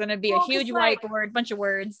fans. It's going to be a huge whiteboard, bunch of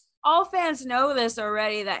words. All fans know this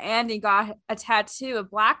already, that Andy got a tattoo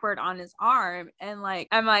of Blackbird on his arm. And like,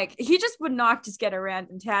 I'm like, he just would not just get a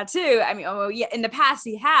random tattoo. I mean, yeah, in the past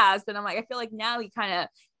he has, but I'm like, I feel like now he kind of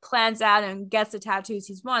plans out and gets the tattoos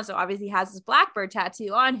he's won. So obviously he has this Blackbird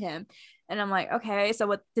tattoo on him. And I'm like, okay, so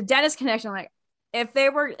with the Dennis connection, I'm like, if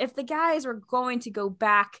the guys were going to go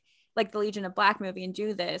back like the Legion of Black movie and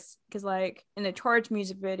do this, because like in the Torch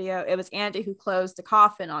music video, it was Andy who closed the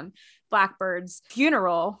coffin on Blackbird's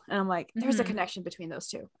funeral, and I'm like, there's a connection between those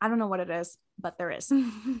two. I don't know what it is, but there is.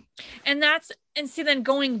 And see, then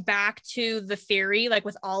going back to the theory, like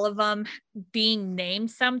with all of them being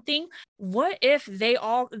named something, what if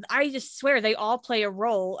I just swear they all play a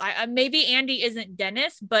role. Maybe Andy isn't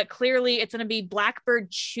Dennis, but clearly it's going to be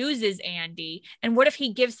Blackbird chooses Andy. And what if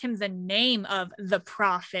he gives him the name of the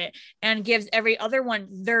Prophet and gives every other one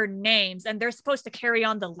their names, and they're supposed to carry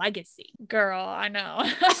on the legacy? Girl, I know.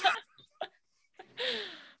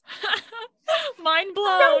 Mind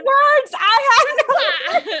blown. No words. I have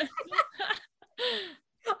no.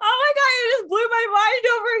 Oh my god, you just blew my mind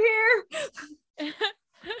over here.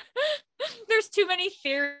 There's too many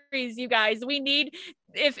theories, you guys. We need,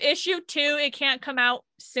 if issue 2, it can't come out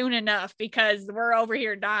soon enough, because we're over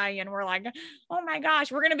here dying and we're like, oh my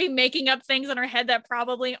gosh, we're gonna be making up things in our head that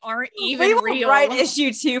probably aren't even real. Write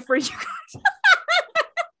issue 2 for you guys.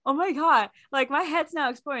 Oh my god, like my head's now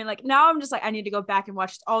exploding. Like now I'm just like, I need to go back and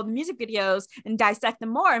watch all the music videos and dissect them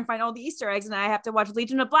more and find all the Easter eggs, and I have to watch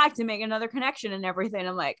Legion of Black to make another connection and everything.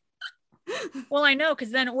 I'm like, well, I know, because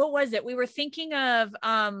then what was it? We were thinking of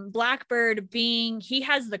Blackbird being, he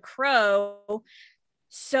has the crow.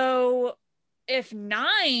 So if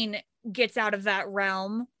 9 gets out of that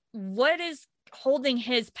realm, what is holding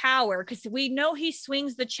his power? Because we know he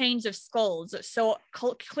swings the chains of skulls. So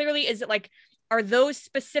clearly, is it like, are those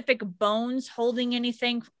specific bones holding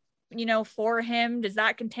anything, for him? Does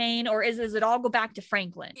that contain, or does it all go back to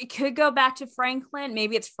Franklin? It could go back to Franklin.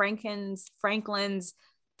 Maybe it's Franklin's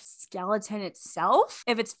skeleton itself.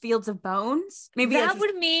 If it's Fields of Bones, maybe that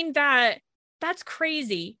would mean that's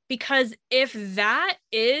crazy, because if that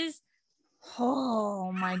is,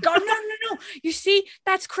 oh my god, no, you see,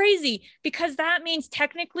 that's crazy, because that means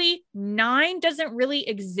technically 9 doesn't really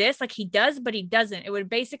exist. Like he does, but he doesn't. It would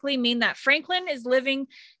basically mean that Franklin is living,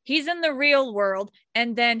 he's in the real world,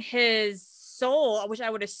 and then his soul, which I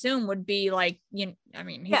would assume would be like, he's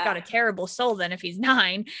got a terrible soul then if he's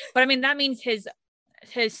 9, but I mean that means his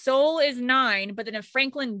soul is 9, but then if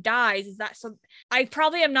Franklin dies, is that so? I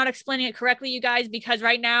probably am not explaining it correctly, you guys, because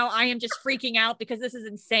right now I am just freaking out because this is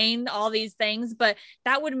insane, all these things. But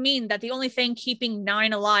that would mean that the only thing keeping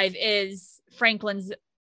 9 alive is Franklin's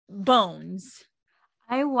bones.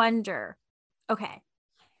 I wonder, okay,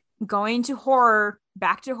 going to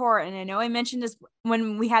back to horror, and I know I mentioned this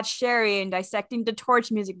when we had Sherry and dissecting the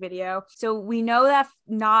Torch music video. So we know that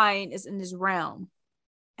 9 is in this realm.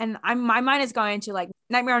 And my mind is going to like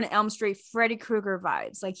Nightmare on Elm Street, Freddy Krueger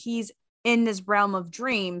vibes. Like he's in this realm of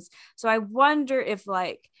dreams. So I wonder if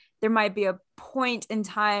like there might be a point in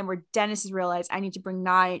time where Dennis has realized I need to bring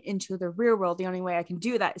 9 into the real world. The only way I can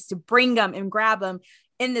do that is to bring them and grab them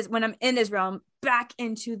when I'm in this realm back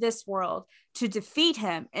into this world to defeat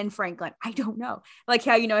him and Franklin. I don't know. Like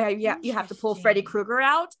how how you have to pull Freddy Krueger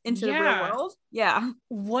out into the real world. Yeah.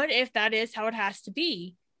 What if that is how it has to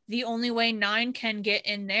be? The only way 9 can get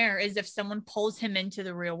in there is if someone pulls him into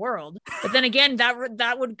the real world. But then again,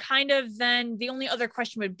 that would kind of, then the only other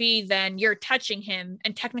question would be, then you're touching him,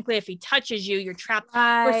 and technically if he touches you, you're trapped.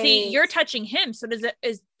 Right. Or see, you're touching him. So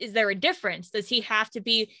is there a difference? Does he have to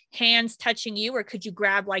be hands touching you, or could you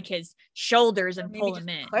grab like his shoulders and pull him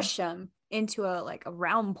in? Push him into a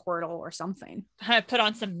realm portal or something. Put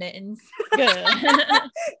on some mittens. Good.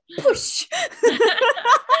 Push.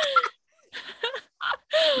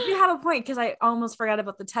 You have a point, because I almost forgot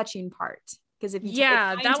about the touching part. Because if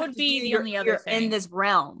that would be the only other thing in this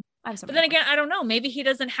realm. But then again, I don't know. Maybe he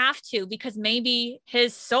doesn't have to, because maybe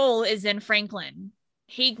his soul is in Franklin.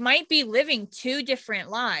 He might be living 2 different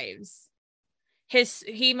lives.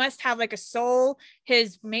 He must have like a soul.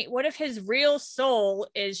 What if his real soul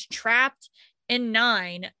is trapped in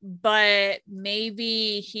 9, but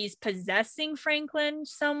maybe he's possessing Franklin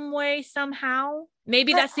some way, somehow?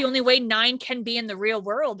 Maybe that's the only way 9 can be in the real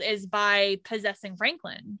world, is by possessing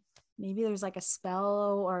Franklin. maybe there's like a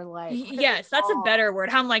spell or like yes, that's a better word.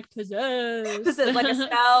 I'm like possessed. This is like a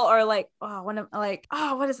spell or like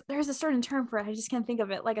there's a certain term for it. I just can't think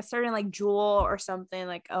of it. Like a certain like jewel or something,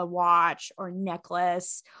 like a watch or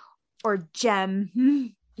necklace or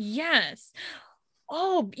gem. Yes.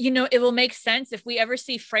 Oh, it will make sense if we ever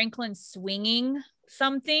see Franklin swinging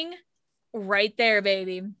something right there,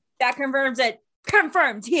 baby. That confirms it.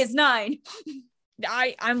 Confirmed. He is 9.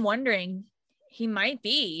 I'm wondering, he might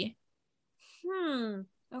be.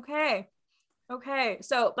 Okay.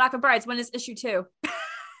 So Black of Brides, when is issue 2?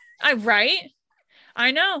 Right?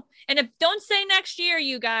 I know. And don't say next year,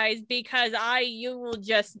 you guys, because you will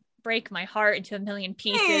just break my heart into a million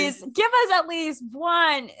pieces. Please give us at least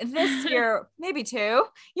 1 this year, maybe 2.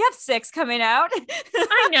 You have 6 coming out.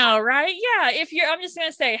 I know, right? Yeah. I'm just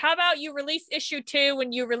gonna say, how about you release issue 2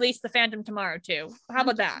 when you release the Phantom Tomorrow 2? How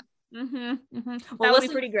about that? That would be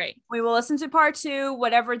pretty great. We will listen to part 2,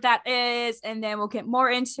 whatever that is, and then we'll get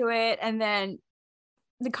more into it, and then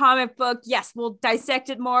the comic book, yes, we'll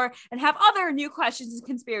dissect it more and have other new questions and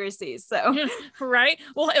conspiracies. So right,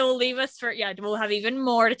 well, it will leave us we'll have even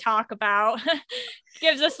more to talk about.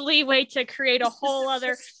 Gives us leeway to create a whole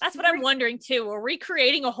other, that's what I'm wondering too. Are we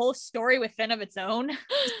creating a whole story within of its own?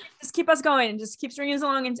 Just keep us going and just keep stringing us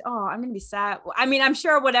along. And I'm gonna be sad. I mean, I'm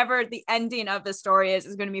sure whatever the ending of the story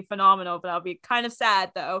is going to be phenomenal, but I'll be kind of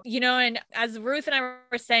sad though. And as Ruth and I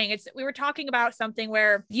were saying, we were talking about something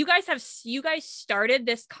where you guys started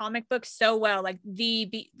this comic book so well. Like the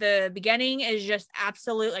beginning is just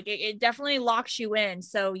absolute, like it definitely locks you in.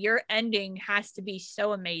 So your ending has to be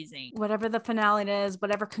so amazing. Whatever the finale is,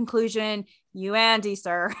 whatever conclusion you, Andy,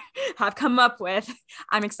 sir, have come up with,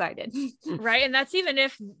 I'm excited. Right, and that's even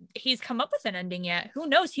if he's come up with an ending yet. Who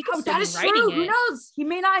knows? He could still be writing true. it. Who knows? He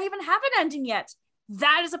may not even have an ending yet.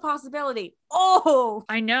 That is a possibility. Oh,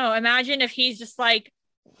 I know. Imagine if he's just like,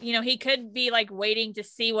 he could be like waiting to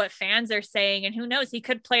see what fans are saying, and who knows? He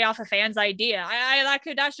could play off a fan's idea.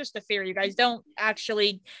 That's just a theory. You guys don't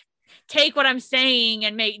actually take what I'm saying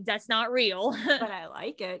and that's not real. But I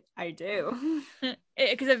like it. I do.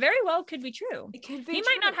 Because it very well could be true. It could be. He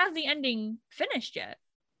might not have the ending finished yet.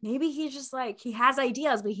 Maybe he's just like, he has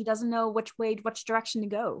ideas, but he doesn't know which direction to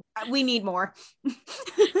go. We need more.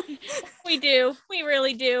 We do. We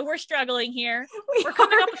really do. We're struggling here. We're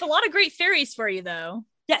coming up with a lot of great theories for you, though.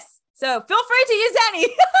 Yes. So feel free to use any.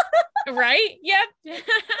 Right? Yep.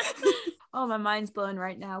 Oh, my mind's blown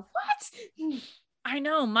right now. What? I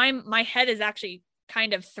know. My head is actually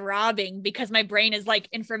kind of throbbing because my brain is like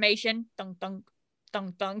information. Dunk, dunk,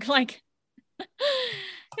 dunk, dunk. Like,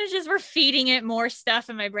 it's just, we're feeding it more stuff.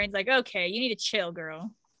 And my brain's like, okay, you need to chill,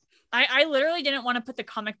 girl. I literally didn't want to put the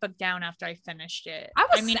comic book down after I finished it.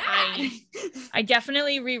 I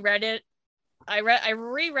definitely reread it. I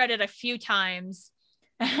reread it a few times.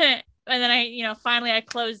 And then finally I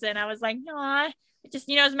closed it and I was like, nah, just,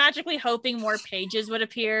 I was magically hoping more pages would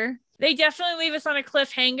appear. They definitely leave us on a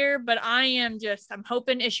cliffhanger, but I'm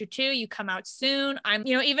hoping issue 2, you come out soon. I'm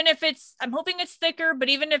hoping it's thicker, but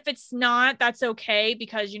even if it's not, that's okay,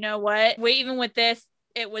 because you know what? Even with this,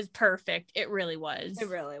 it was perfect. It really was. It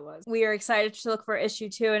really was. We are excited to look for issue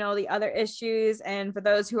 2 and all the other issues. And for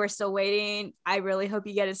those who are still waiting, I really hope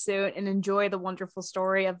you get it soon and enjoy the wonderful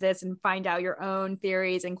story of this and find out your own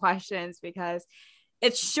theories and questions, because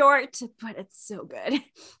it's short, but it's so good.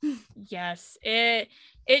 Yes, it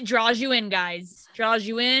draws you in, guys. Draws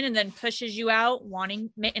you in and then pushes you out wanting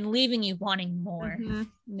and leaving you wanting more. Mm-hmm.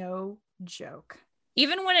 No joke.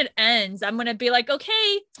 Even when it ends, I'm gonna be like,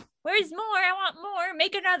 okay, where's more? I want more.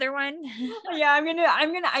 Make another one. Yeah,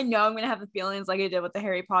 I know I'm gonna have the feelings like I did with the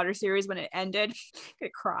Harry Potter series when it ended. I'm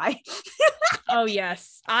gonna cry. Oh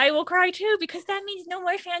yes, I will cry too, because that means no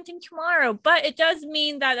more Phantom Tomorrow. But it does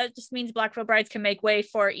mean that just means Black Veil Brides can make way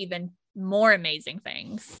for even more amazing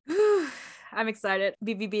things. I'm excited.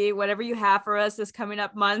 BVB, whatever you have for us this coming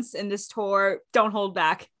up months in this tour, don't hold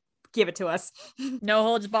back. Give it to us. No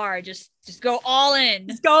holds barred. Just go all in.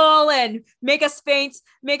 Just go all in. Make us faint.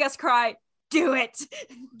 Make us cry. Do it.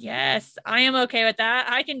 Yes, I am okay with that.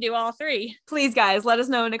 I can do all 3. Please, guys, let us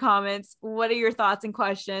know in the comments. What are your thoughts and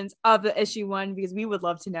questions of the issue 1? Because we would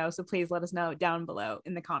love to know. So please let us know down below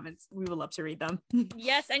in the comments. We would love to read them.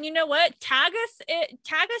 Yes, and you know what? Tag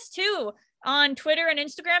us too on Twitter and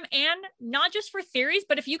Instagram, and not just for theories,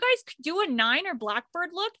 but if you guys could do a 9 or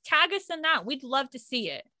Blackbird look, tag us in that. We'd love to see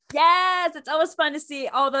it. Yes, it's always fun to see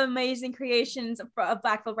all the amazing creations of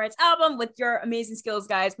Black Veil Brides album with your amazing skills,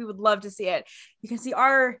 guys. We would love to see it. You can see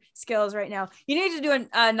our skills right now. You need to do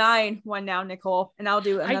a 9 one now, Nicole, and I'll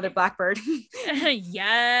do another Blackbird.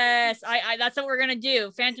 Yes, I that's what we're gonna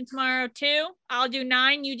do. Phantom Tomorrow 2. I'll do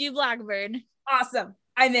 9. You do Blackbird. Awesome.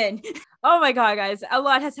 I'm in. Oh my God, guys. A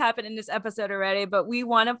lot has happened in this episode already, but we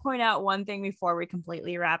want to point out one thing before we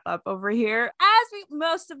completely wrap up over here. As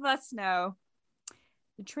most of us know,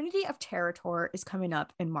 the Trinity of Terror tour is coming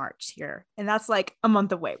up in March here. And that's like a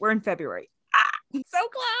month away. We're in February. So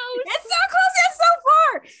close. It's so close. It's so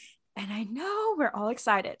far. And I know we're all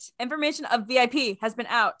excited. Information of VIP has been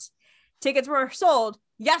out. Tickets were sold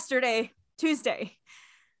yesterday, Tuesday,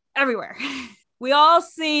 everywhere. We all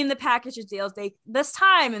seen the package deals this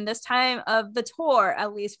time of the tour,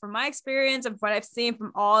 at least from my experience and what I've seen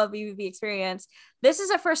from all of VVB experience. This is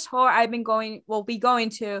the first tour will be going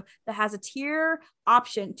to that has a tier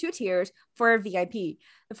option, 2 tiers for VIP.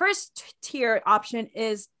 The first tier option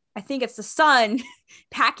is, I think it's the Sun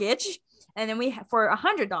package. And then we have for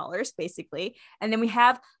 $100 basically. And then we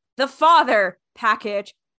have the Father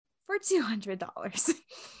package for $200.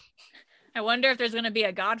 I wonder if there's going to be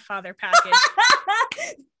a Godfather package.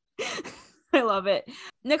 I love it.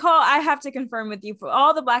 Nicole, I have to confirm with you, for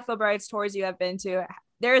all the Black Veil Brides tours you have been to,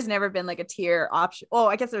 there has never been like a tier option. Oh,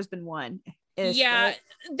 I guess there's been one. Yeah, right?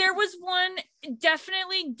 There was one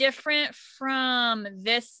definitely different from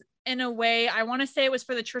this in a way. I want to say it was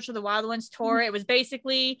for the Church of the Wild Ones tour. Mm-hmm. It was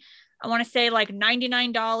basically, I want to say like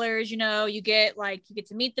 $99, you get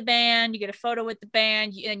to meet the band, you get a photo with the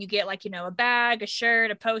band, and you get like, a bag, a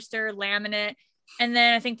shirt, a poster, laminate. And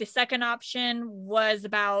then I think the second option was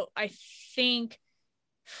about, I think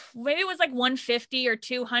maybe it was like $150 or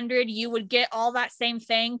 $200. You would get all that same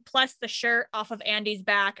thing plus the shirt off of Andy's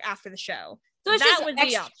back after the show. So that was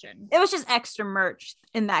the option. It was just extra merch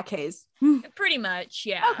in that case. Pretty much,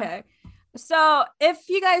 yeah. Okay. So if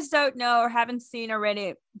you guys don't know or haven't seen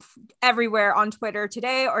already everywhere on Twitter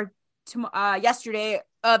today or yesterday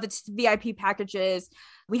of the VIP packages,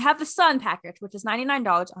 we have the Sun package, which is $99,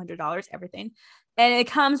 $100, everything. And it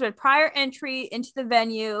comes with prior entry into the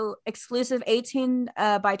venue, exclusive 18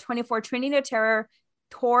 by 24 Trinity of Terror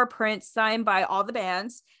tour prints signed by all the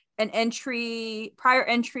bands, and prior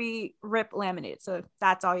entry rip laminated. So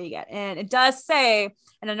that's all you get. And it does say,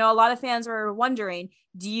 and I know a lot of fans are wondering,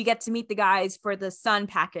 do you get to meet the guys for the Sun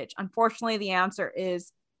package? Unfortunately, the answer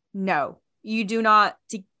is no. You do not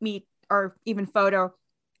meet or even photo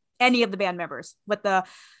any of the band members with the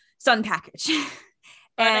Sun package.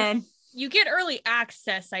 And you get early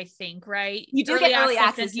access, I think, right? You do get early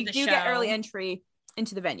access. You do get early entry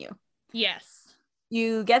into the venue. Yes.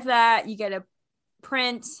 You get that. You get a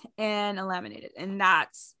print and a laminated, and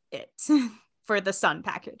that's it for the Sun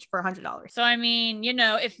package for $100. So I mean,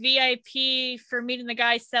 if VIP for meeting the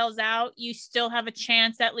guys sells out, you still have a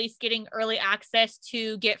chance at least getting early access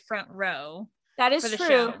to get front row. That is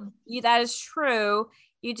true. That is true.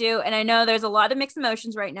 You do. And I know there's a lot of mixed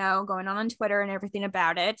emotions right now going on Twitter and everything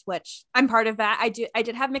about it, which I'm part of that. I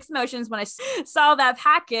did have mixed emotions when I saw that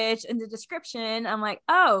package in the description. I'm like,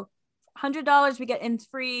 oh, $100 we get in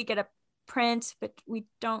free, get a print, but we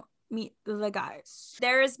don't meet the guys.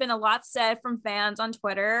 There has been a lot said from fans on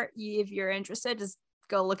Twitter. If you're interested, just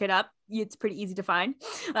go look it up. It's pretty easy to find.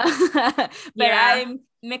 But yeah. I'm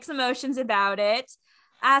mixed emotions about it.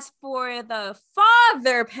 As for the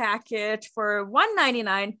Father package for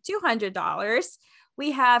 $199, $200,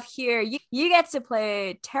 we have here, you get to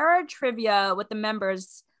play Terror Trivia with the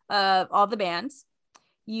members of all the bands.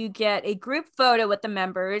 You get a group photo with the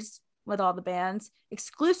members with all the bands,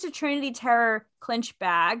 exclusive Trinity Terror clinch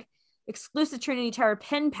bag, exclusive Trinity Terror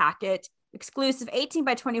pin packet, exclusive 18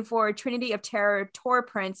 by 24 Trinity of Terror tour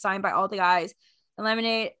print signed by all the guys,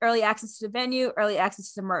 eliminate early access to the venue, early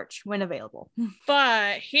access to merch when available.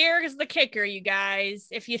 But here's the kicker, you guys.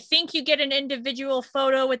 If you think you get an individual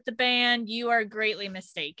photo with the band, you are greatly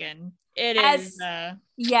mistaken.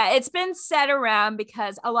 It's been said around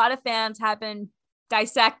because a lot of fans have been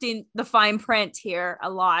dissecting the fine print here a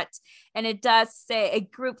lot, and it does say a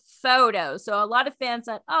group photo. So a lot of fans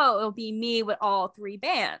said, oh, it'll be me with all 3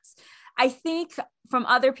 bands. I think from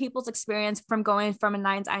other people's experience from going from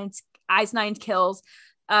a Eyes Nine Kills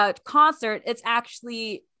concert, it's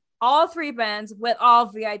actually all 3 bands with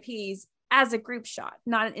all VIPs as a group shot,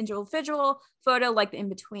 not an individual photo like the In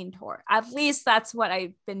Between tour. At least that's what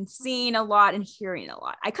I've been seeing a lot and hearing a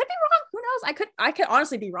lot. I could be wrong. Who knows? I could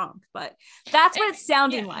honestly be wrong, but that's what it's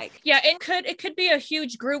sounding like. Yeah, it could be a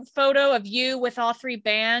huge group photo of you with all 3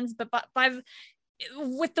 bands, but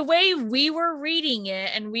with the way we were reading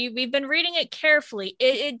it, and we've been reading it carefully,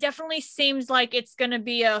 it definitely seems like it's going to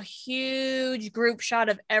be a huge group shot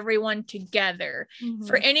of everyone together. Mm-hmm.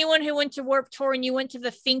 For anyone who went to Warped Tour and you went to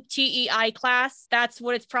the Think TEI class, that's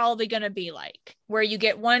what it's probably going to be like, where you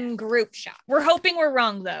get one group shot. We're hoping we're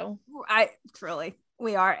wrong, though.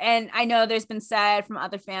 We are. And I know there's been said from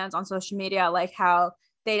other fans on social media, like how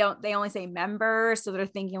they only say members, so they're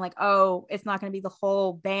thinking like, oh, it's not going to be the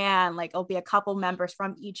whole band, like it'll be a couple members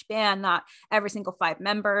from each band, not every single 5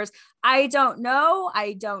 members. I don't know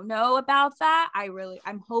about that.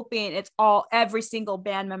 I'm hoping it's every single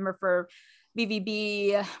band member for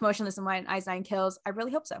BVB, Motionless in White, Eyes Nine Kills. I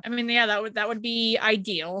really hope so. I mean, yeah, that would be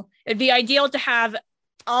ideal. It'd be ideal to have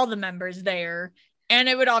all the members there, and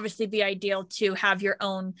it would obviously be ideal to have your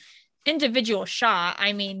own individual shot.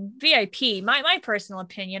 I mean, VIP, my personal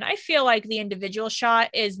opinion, I feel like the individual shot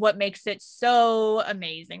is what makes it so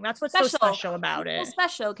amazing. That's what's so special about it. It's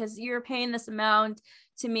special because you're paying this amount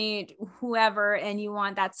to meet whoever, and you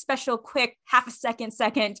want that special quick half a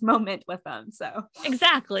second moment with them. So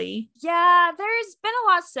exactly. Yeah, there's been a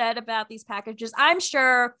lot said about these packages. I'm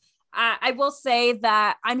sure I will say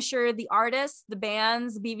that I'm sure the artists, the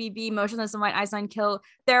bands, BVB, Motionless in White, Eyes Nine Kill,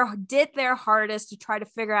 did their hardest to try to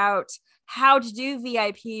figure out how to do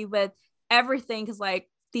VIP with everything. Because like,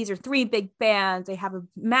 these are 3 big bands. They have a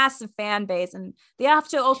massive fan base, and they have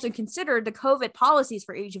to also consider the COVID policies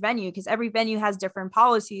for each venue, because every venue has different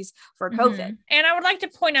policies for COVID. And I would like to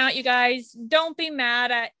point out, you guys, don't be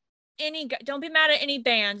mad at any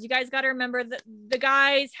bands. You guys got to remember that the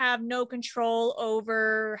guys have no control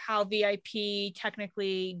over how VIP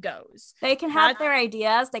technically goes. They can have their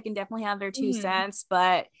ideas. They can definitely have their 2 cents,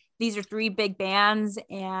 but these are 3 big bands,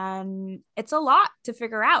 and it's a lot to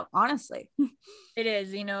figure out, honestly. It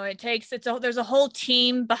is, there's a whole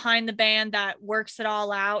team behind the band that works it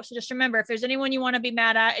all out. So just remember, if there's anyone you want to be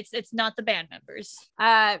mad at, it's not the band members.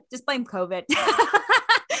 Just blame COVID.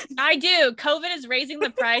 I do. COVID is raising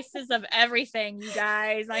the prices of everything, you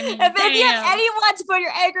guys. I mean, if you have anyone to put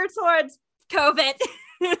your anger towards, COVID.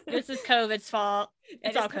 This is COVID's fault.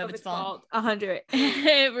 It's all COVID's fault. 100.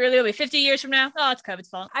 It really will be 50 years from now. Oh, it's COVID's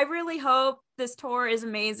fault. I really hope this tour is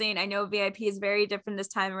amazing. I know VIP is very different this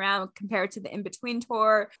time around compared to the in-between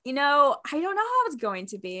tour. I don't know how it's going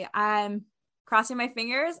to be. I'm crossing my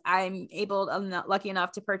fingers. I'm not lucky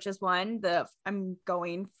enough to purchase one. I'm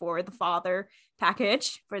going for the father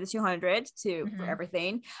package for the 200 for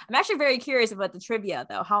everything. I'm actually very curious about the trivia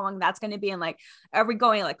though, how long that's going to be, and like, are we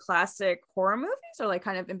going like classic horror movies or like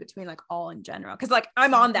kind of in between, like all in general? Because like,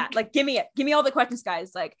 I'm on that. Like, give me all the questions,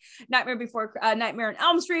 guys. Like Nightmare on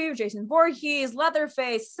Elm Street, Jason Voorhees,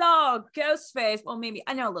 Leatherface, Saw, Ghostface. Well, maybe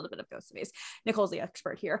I know a little bit of Ghostface. Nicole's the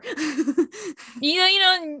expert here.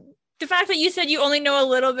 The fact that you said you only know a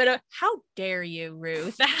little bit of, how dare you,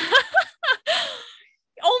 Ruth?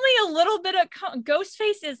 Only a little bit of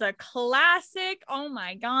Ghostface is a classic. Oh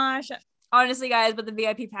my gosh. Honestly, guys, but the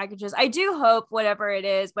VIP packages, I do hope whatever it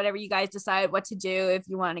is, whatever you guys decide what to do, if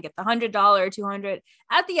you want to get the $100 or $200,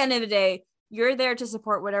 at the end of the day, you're there to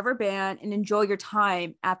support whatever band and enjoy your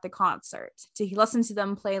time at the concert, to listen to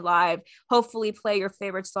them play live, hopefully play your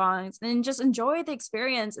favorite songs, and just enjoy the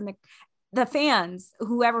experience and the fans,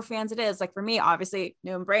 whoever fans it is. Like for me, obviously,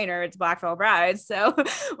 no brainer, it's Black Veil Brides. So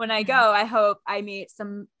when I go, I hope I meet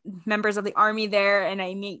some members of the army there, and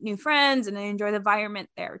I meet new friends, and I enjoy the environment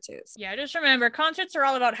there too. So. Yeah, just remember, concerts are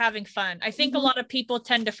all about having fun. I think a lot of people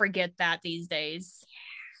tend to forget that these days.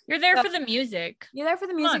 You're there for the music. You're there for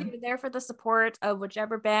the music. You're there for the support of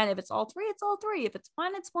whichever band. If it's all 3, it's all 3. If it's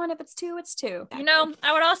 1, it's 1. If it's 2, it's 2.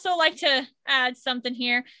 I would also like to add something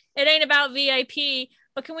here. It ain't about VIP,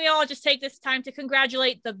 but can we all just take this time to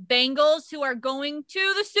congratulate the Bengals, who are going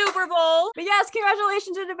to the Super Bowl? But yes,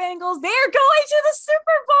 congratulations to the Bengals. They're going to the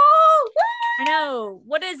Super Bowl. Woo! I know.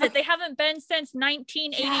 What is it? They haven't been since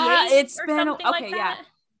 1988. Yeah, it's or been something like that. Yeah.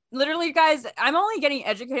 Literally, guys, I'm only getting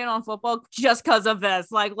educated on football just because of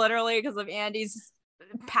this. Like, literally, because of Andy's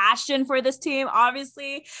passion for this team,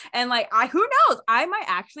 obviously. And like, who knows? I might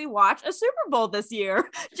actually watch a Super Bowl this year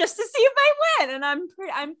just to see if they win. And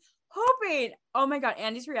I'm hoping. Oh my God,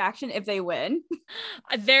 Andy's reaction if they win.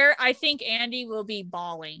 I think Andy will be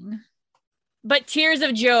bawling. But tears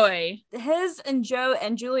of joy. His and Joe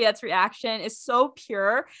and Juliet's reaction is so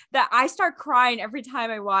pure that I start crying every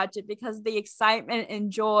time I watch it, because the excitement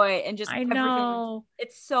and joy and just everything,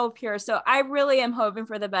 it's so pure. So I really am hoping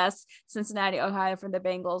for the best, Cincinnati, Ohio, for the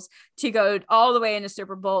Bengals to go all the way into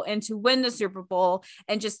Super Bowl and to win the Super Bowl,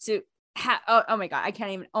 and just to oh my God, I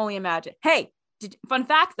can't even only imagine. Hey, fun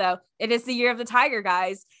fact though, it is the year of the tiger,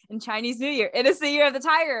 guys. In Chinese New Year, it is the year of the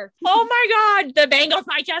tiger. Oh my God, the Bengals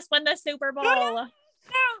might just win the Super Bowl. No.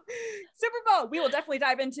 Super Bowl. We will definitely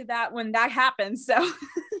dive into that when that happens. So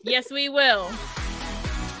yes, we will.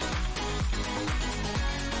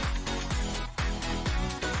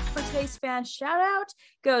 For today's fan shout out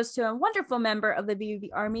goes to a wonderful member of the BVB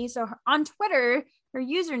Army. So on Twitter, Her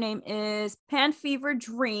username is Panfever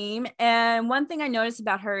Dream. And one thing I noticed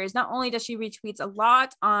about her is not only does she retweets a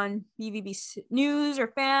lot on BVB news or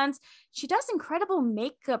fans, she does incredible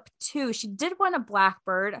makeup too. She did one of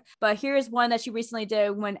Blackbird, but here's one that she recently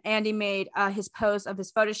did when Andy made his post of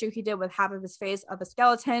his photo shoot he did with half of his face of a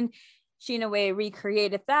skeleton. She in a way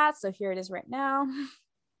recreated that. So here it is right now.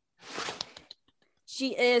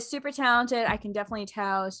 She is super talented. I can definitely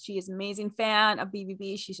tell she is an amazing fan of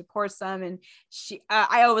BVB. She supports them, and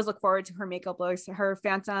I always look forward to her makeup looks. Her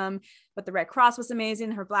Phantom with the Red Cross was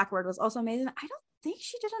amazing. Her Blackbird was also amazing. I don't think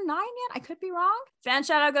she did a 9 yet. I could be wrong. Fan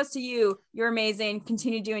shout out goes to you. You're amazing.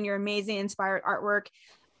 Continue doing your amazing inspired artwork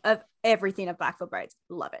of everything of Blackfoot Brides.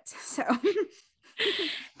 Love it. So,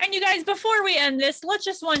 and you guys, before we end this, let's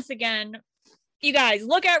just once again, you guys,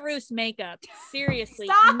 look at Ruth's makeup. Seriously.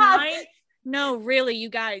 Stop. No, really, you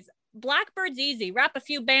guys. Blackbird's easy. Wrap a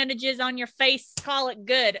few bandages on your face, call it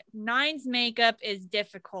good. 9's makeup is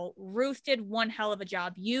difficult. Ruth did one hell of a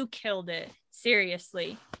job. You killed it.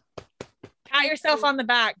 Seriously. Pat yourself on the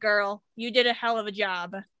back, girl. You did a hell of a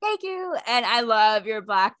job. Thank you. And I love your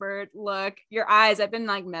Blackbird look. Your eyes. I've been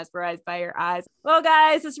like mesmerized by your eyes. Well,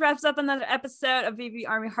 guys, this wraps up another episode of BVB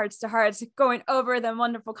Army Hearts to Hearts, going over the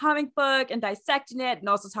wonderful comic book and dissecting it, and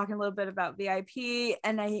also talking a little bit about VIP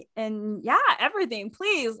and yeah, everything.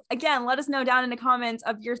 Please, again, let us know down in the comments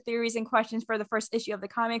of your theories and questions for the first issue of the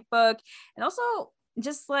comic book, and also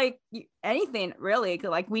just like anything really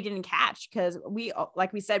like we didn't catch, because we,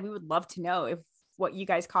 like we said, we would love to know if what you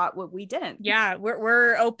guys caught, what we didn't. Yeah,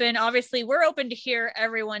 we're open. Obviously, we're open to hear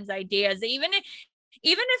everyone's ideas, even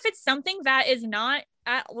if it's something that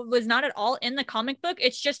was not at all in the comic book.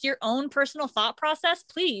 It's just your own personal thought process.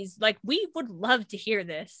 Please, like, we would love to hear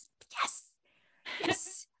this.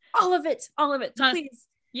 Yes, all of it. Please.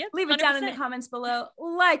 Yep, leave it 100%. Down in the comments below.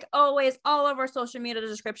 Like always, all of our social media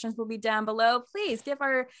descriptions will be down below. Please give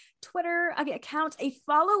our Twitter account a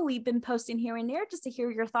follow. We've been posting here and there just to hear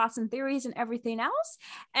your thoughts and theories and everything else.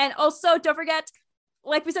 And also, don't forget,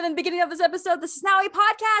 like we said in the beginning of this episode, this is now a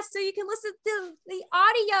podcast, so you can listen to the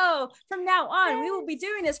audio from now on. Yes. We will be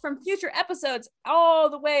doing this from future episodes all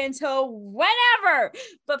the way until whenever.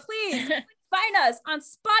 But please find us on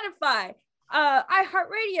Spotify,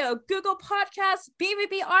 iHeartRadio, Google Podcasts,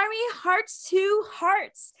 BVB Army, Hearts to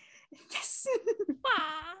Hearts. Yes.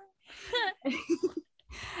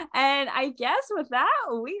 And I guess with that,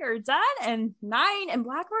 we are done. And 9 and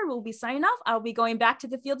Blackbird will be signing off. I'll be going back to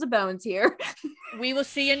the Fields of Bones here. We will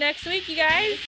see you next week, you guys.